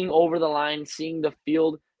 so seeing over the line, seeing the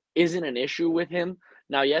field isn't an issue with him.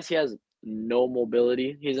 Now, yes, he has no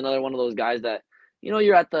mobility. He's another one of those guys that,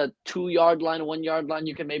 you're at the 2-yard line, 1-yard line,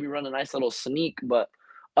 you can maybe run a nice little sneak, but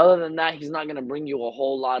other than that, he's not going to bring you a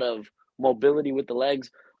whole lot of mobility with the legs.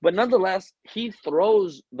 But nonetheless, he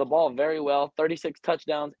throws the ball very well. 36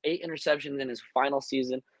 touchdowns, 8 interceptions in his final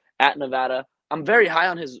season at Nevada. I'm very high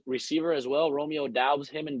on his receiver as well, Romeo Doubs.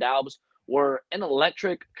 Him and Doubs were an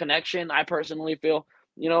electric connection, I personally feel.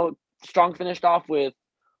 Strong finished off with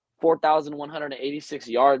 4,186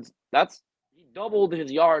 yards. He doubled his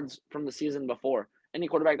yards from the season before. Any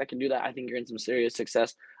quarterback that can do that, I think you're in some serious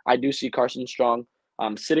success. I do see Carson Strong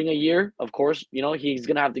sitting a year. Of course, he's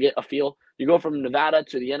going to have to get a feel. You go from Nevada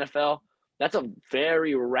to the NFL, that's a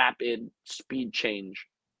very rapid speed change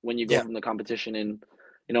when you go from the competition in,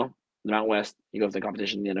 the Mountain West, you go to the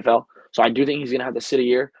competition in the NFL. So I do think he's going to have to sit a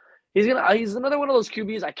year. He's another one of those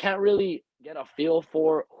QBs I can't really get a feel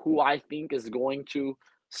for who I think is going to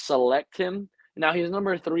select him. Now, he's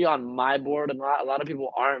number 3 on my board, and a lot of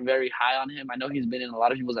people aren't very high on him. I know he's been in a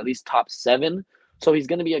lot of people's at least top 7, so he's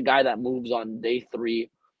going to be a guy that moves on day 3,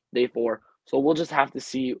 day 4. So we'll just have to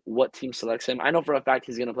see what team selects him. I know for a fact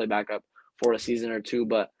he's going to play backup for a season or 2,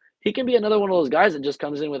 but he can be another one of those guys that just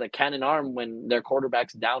comes in with a cannon arm when their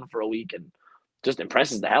quarterback's down for a week and just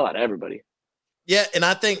impresses the hell out of everybody. Yeah, and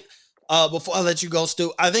I think before I let you go,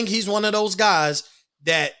 Stu, I think he's one of those guys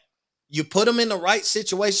that you put him in the right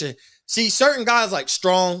situation. See, certain guys like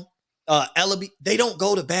Strong, Ellaby, they don't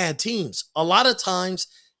go to bad teams. A lot of times,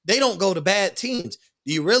 they don't go to bad teams.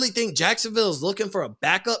 Do you really think Jacksonville is looking for a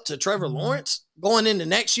backup to Trevor Lawrence going into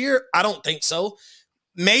next year? I don't think so.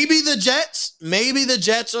 Maybe the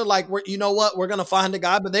Jets are like, you know what, we're going to find a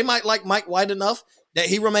guy, but they might like Mike White enough that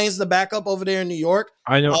he remains the backup over there in New York.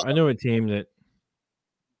 I know a team that.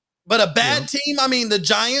 But a bad team, I mean, the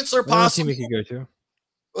Giants are possible. Team we could go to.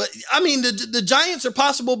 I mean, the Giants are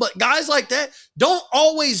possible, but guys like that don't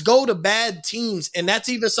always go to bad teams. And that's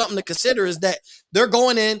even something to consider is that they're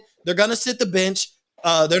going in, they're going to sit the bench.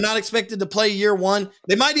 They're not expected to play year 1.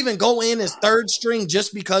 They might even go in as 3rd string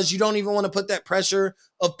just because you don't even want to put that pressure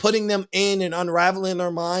of putting them in and unraveling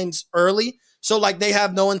their minds early. So, like, they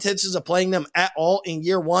have no intentions of playing them at all in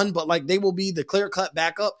year 1, but, like, they will be the clear-cut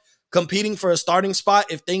backup competing for a starting spot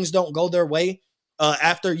if things don't go their way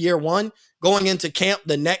after year 1. Going into camp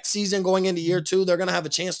the next season, going into year 2, they're going to have a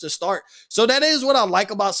chance to start. So that is what I like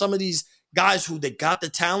about some of these guys who they got the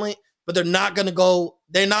talent, but they're not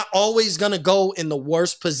always going to go in the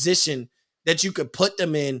worst position that you could put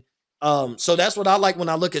them in. So that's what I like when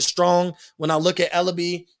I look at Strong, when I look at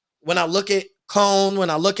Ellaby, when I look at Cone, when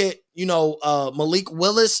I look at, Malik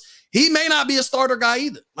Willis. He may not be a starter guy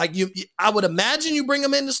either. Like I would imagine you bring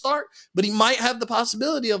him in to start, but he might have the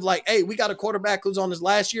possibility of like, hey, we got a quarterback who's on his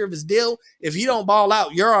last year of his deal. If he don't ball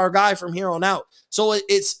out, you're our guy from here on out. So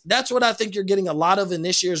that's what I think you're getting a lot of in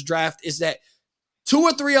this year's draft is that 2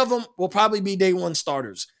 or 3 of them will probably be day 1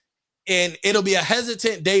 starters. And it'll be a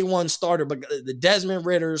hesitant day 1 starter, but the Desmond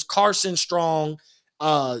Ritters, Carson Strong,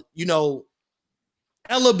 Ellaby,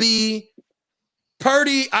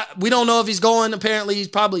 Purdy, we don't know if he's going. Apparently, he's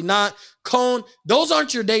probably not. Cone, those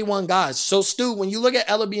aren't your day 1 guys. So, Stu, when you look at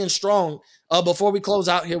Ellaby and Strong, before we close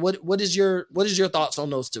out here, what is your thoughts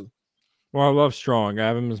on those 2? Well, I love Strong. I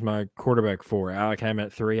have him as my quarterback 4. Alec had him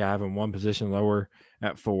at 3. I have him 1 position lower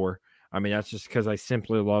at 4. I mean, that's just because I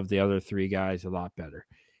simply love the other 3 guys a lot better.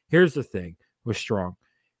 Here's the thing with Strong.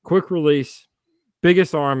 quick release,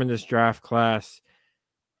 biggest arm in this draft class,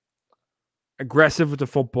 aggressive with the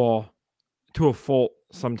football to a fault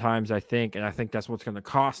sometimes, I think, and I think that's what's going to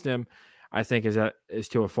cost him. I think is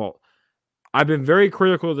to a fault. I've been very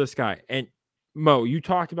critical of this guy. And Mo, you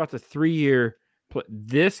talked about the 3-year.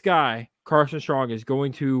 This guy, Carson Strong, is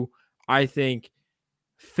going to, I think,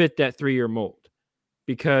 fit that 3-year mold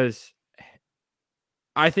because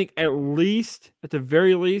I think at the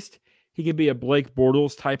very least, he could be a Blake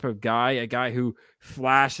Bortles type of guy, a guy who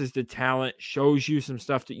flashes the talent, shows you some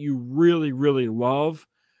stuff that you really, really love,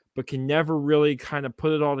 but can never really kind of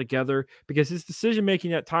put it all together because his decision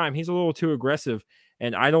making at time, he's a little too aggressive.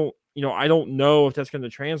 And I don't know if that's going to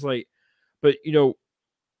translate. But the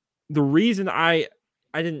reason I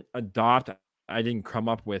didn't come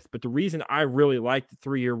up with, but the reason I really like the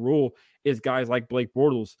 3-year rule is guys like Blake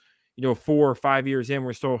Bortles. 4 or 5 years in,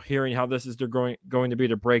 we're still hearing how this is going to be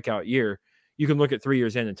the breakout year. You can look at 3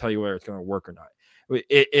 years in and tell you whether it's going to work or not.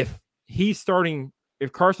 If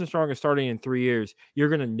Carson Strong is starting in 3 years, you're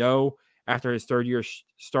going to know after his 3rd year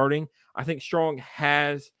starting. I think Strong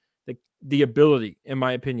has the ability, in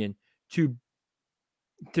my opinion, to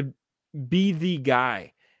be the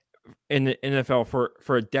guy in the NFL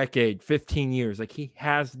for a decade, 15 years. Like, he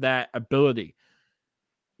has that ability.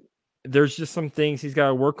 There's just some things he's got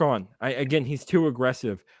to work on. He's too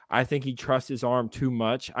aggressive. I think he trusts his arm too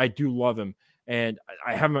much. I do love him, and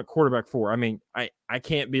I have him at quarterback 4. I mean, I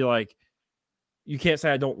can't be like, you can't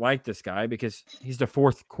say I don't like this guy because he's the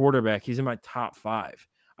 4th quarterback. He's in my top 5.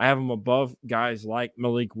 I have him above guys like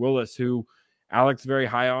Malik Willis, who Alec's very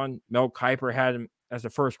high on. Mel Kiper had him as the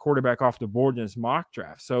first quarterback off the board in his mock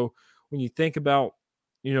draft. So when you think about,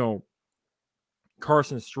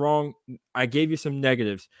 Carson Strong, I gave you some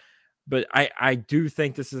negatives. But I do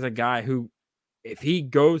think this is a guy who, if he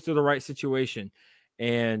goes to the right situation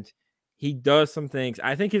and he does some things,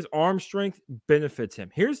 I think his arm strength benefits him.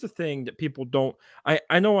 Here's the thing that people don't –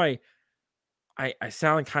 I know I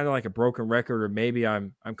sound kind of like a broken record, or maybe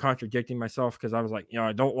I'm contradicting myself because I was like,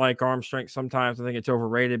 I don't like arm strength sometimes. I think it's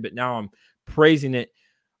overrated, but now I'm praising it.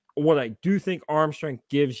 What I do think arm strength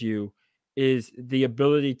gives you is the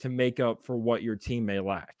ability to make up for what your team may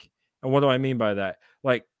lack. And what do I mean by that?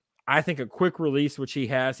 Like, I think a quick release, which he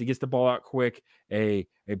has, he gets the ball out quick, a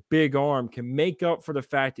big arm can make up for the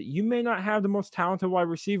fact that you may not have the most talented wide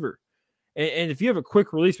receiver. And if you have a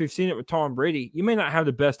quick release, we've seen it with Tom Brady, you may not have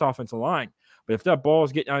the best offensive line. But if that ball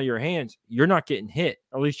is getting out of your hands, you're not getting hit.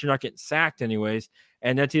 At least you're not getting sacked anyways.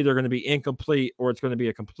 And that's either going to be incomplete or it's going to be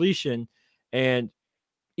a completion. And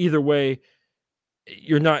either way,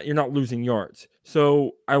 you're not losing yards.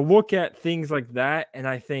 So I look at things like that, and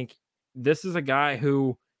I think this is a guy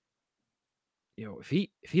who, if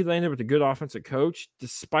he landed with a good offensive coach,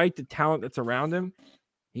 despite the talent that's around him,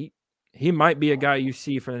 he might be a guy you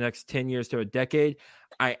see for the next 10 years to a decade.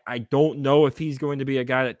 I don't know if he's going to be a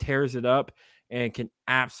guy that tears it up and can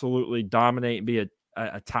absolutely dominate and be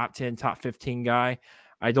a top 10, top 15 guy.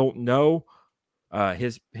 I don't know.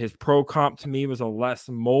 His pro comp to me was a less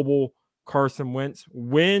mobile Carson Wentz.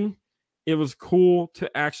 When it was cool to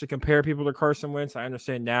actually compare people to Carson Wentz, I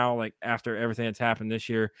understand now, like after everything that's happened this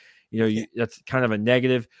year, that's kind of a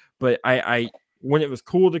negative. But when it was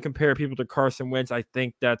cool to compare people to Carson Wentz, I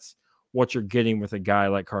think that's what you're getting with a guy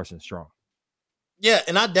like Carson Strong. Yeah,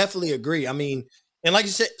 and I definitely agree. I mean, and like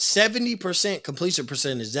you said, 70% completion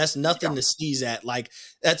percentage, that's nothing to sneeze at. Like,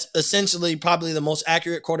 that's essentially probably the most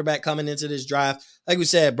accurate quarterback coming into this draft. Like we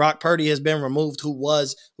said, Brock Purdy has been removed,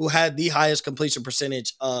 who had the highest completion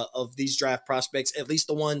percentage of these draft prospects, at least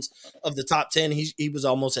the ones of the top 10. He was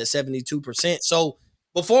almost at 72%. So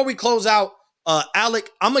before we close out,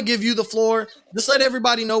 Alec, I'm going to give you the floor. Just let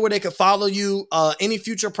everybody know where they can follow you, any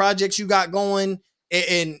future projects you got going,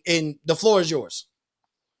 and the floor is yours.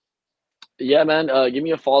 Yeah, man. Give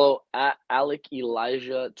me a follow at Alec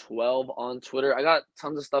Elijah 12 on Twitter. I got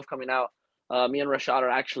tons of stuff coming out. Me and Rashad are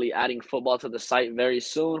actually adding football to the site very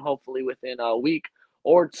soon, hopefully within a week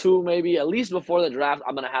or two, maybe at least before the draft.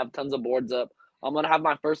 I'm going to have tons of boards up. I'm going to have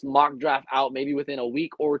my first mock draft out maybe within a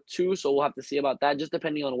week or two. So we'll have to see about that, just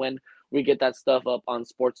depending on when we get that stuff up on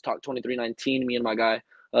Sports Talk 2319. Me and my guy,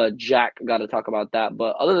 Jack, got to talk about that.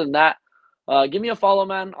 But other than that, give me a follow,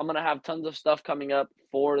 man. I'm going to have tons of stuff coming up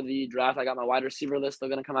for the draft. I got my wide receiver list still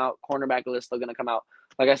going to come out, cornerback list still going to come out.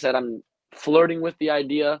 Like I said, I'm flirting with the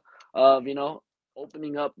idea of,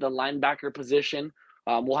 opening up the linebacker position.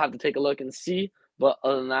 We'll have to take a look and see. But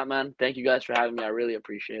other than that, man, thank you guys for having me. I really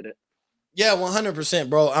appreciate it. Yeah, 100%,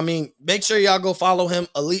 bro. I mean, make sure y'all go follow him.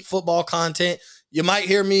 Elite football content. You might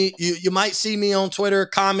hear me, you might see me on Twitter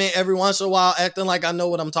comment every once in a while acting like I know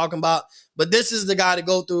what I'm talking about. But this is the guy to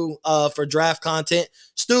go through for draft content.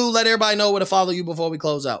 Stu, let everybody know where to follow you before we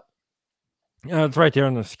close out. It's right there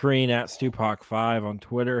on the screen at StuPoc5 on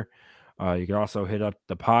Twitter. You can also hit up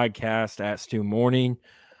the podcast at Stu Morning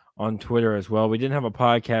on Twitter as well. We didn't have a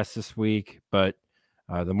podcast this week, but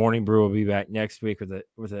the Morning Brew will be back next week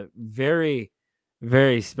with a very,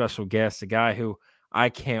 very special guest, a guy who I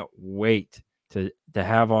can't wait to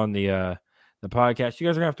have on the podcast. You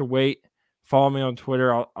guys are gonna have to wait. Follow me on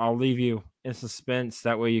Twitter. I'll leave you in suspense.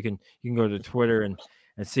 That way you can go to Twitter and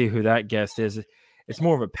see who that guest is. It's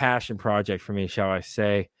more of a passion project for me, shall I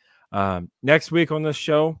say. Next week on this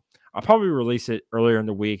show, I'll probably release it earlier in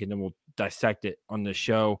the week, and then we'll dissect it on the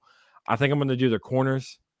show. I think I'm going to do the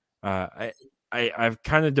corners. I've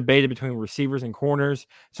kind of debated between receivers and corners,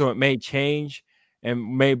 so it may change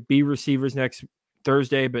and may be receivers next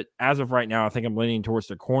Thursday. But as of right now, I think I'm leaning towards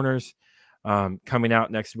the corners coming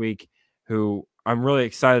out next week, who I'm really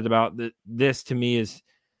excited about. This, to me, is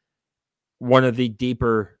one of the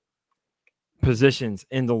deeper positions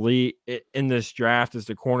in the league in this draft is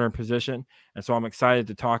the corner position. And so I'm excited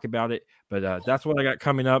to talk about it, but that's what I got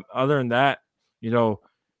coming up. Other than that,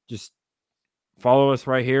 just follow us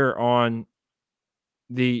right here on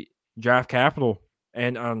the Draft Capital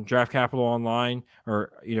and on Draft Capital online,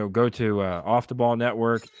 or, go to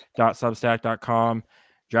offtheballnetwork.substack.com,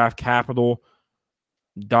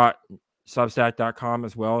 draftcapital.substack.com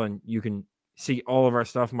as well. And you can see all of our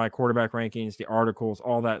stuff, my quarterback rankings, the articles,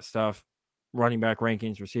 all that stuff. Running back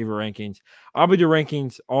rankings, receiver rankings. I'll be doing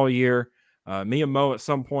rankings all year. Me and Mo at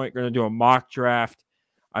some point going to do a mock draft.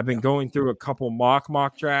 I've been going through a couple mock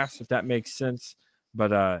drafts, if that makes sense.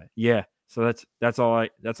 But yeah, so that's all I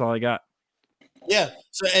got. Yeah.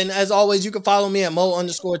 So, and as always, you can follow me at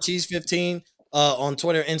Mo_Cheese15 on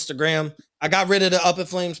Twitter, Instagram. I got rid of the Up in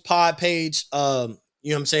Flames pod page. You know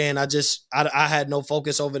what I'm saying? I had no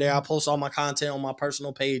focus over there. I post all my content on my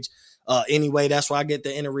personal page. Anyway, that's where I get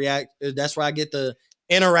that's where I get the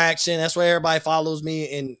interaction. That's where everybody follows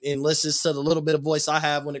me and listens to the little bit of voice I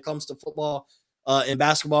have when it comes to football and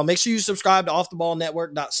basketball. Make sure you subscribe to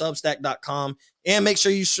offtheballnetwork.substack.com, and make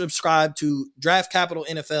sure you subscribe to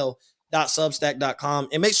draftcapitalnfl.substack.com,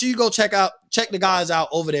 and make sure you go check the guys out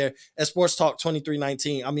over there at Sports Talk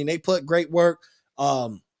 2319. I mean, they put great work.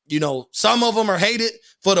 Some of them are hated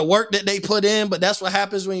for the work that they put in, but that's what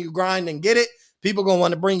happens when you grind and get it. People going to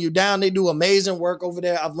want to bring you down. They do amazing work over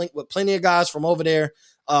there. I've linked with plenty of guys from over there.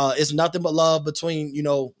 It's nothing but love between,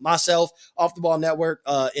 myself, Off the Ball Network,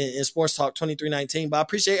 and Sports Talk 2319. But I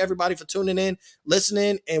appreciate everybody for tuning in,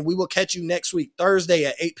 listening, and we will catch you next week, Thursday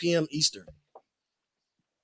at 8 p.m. Eastern.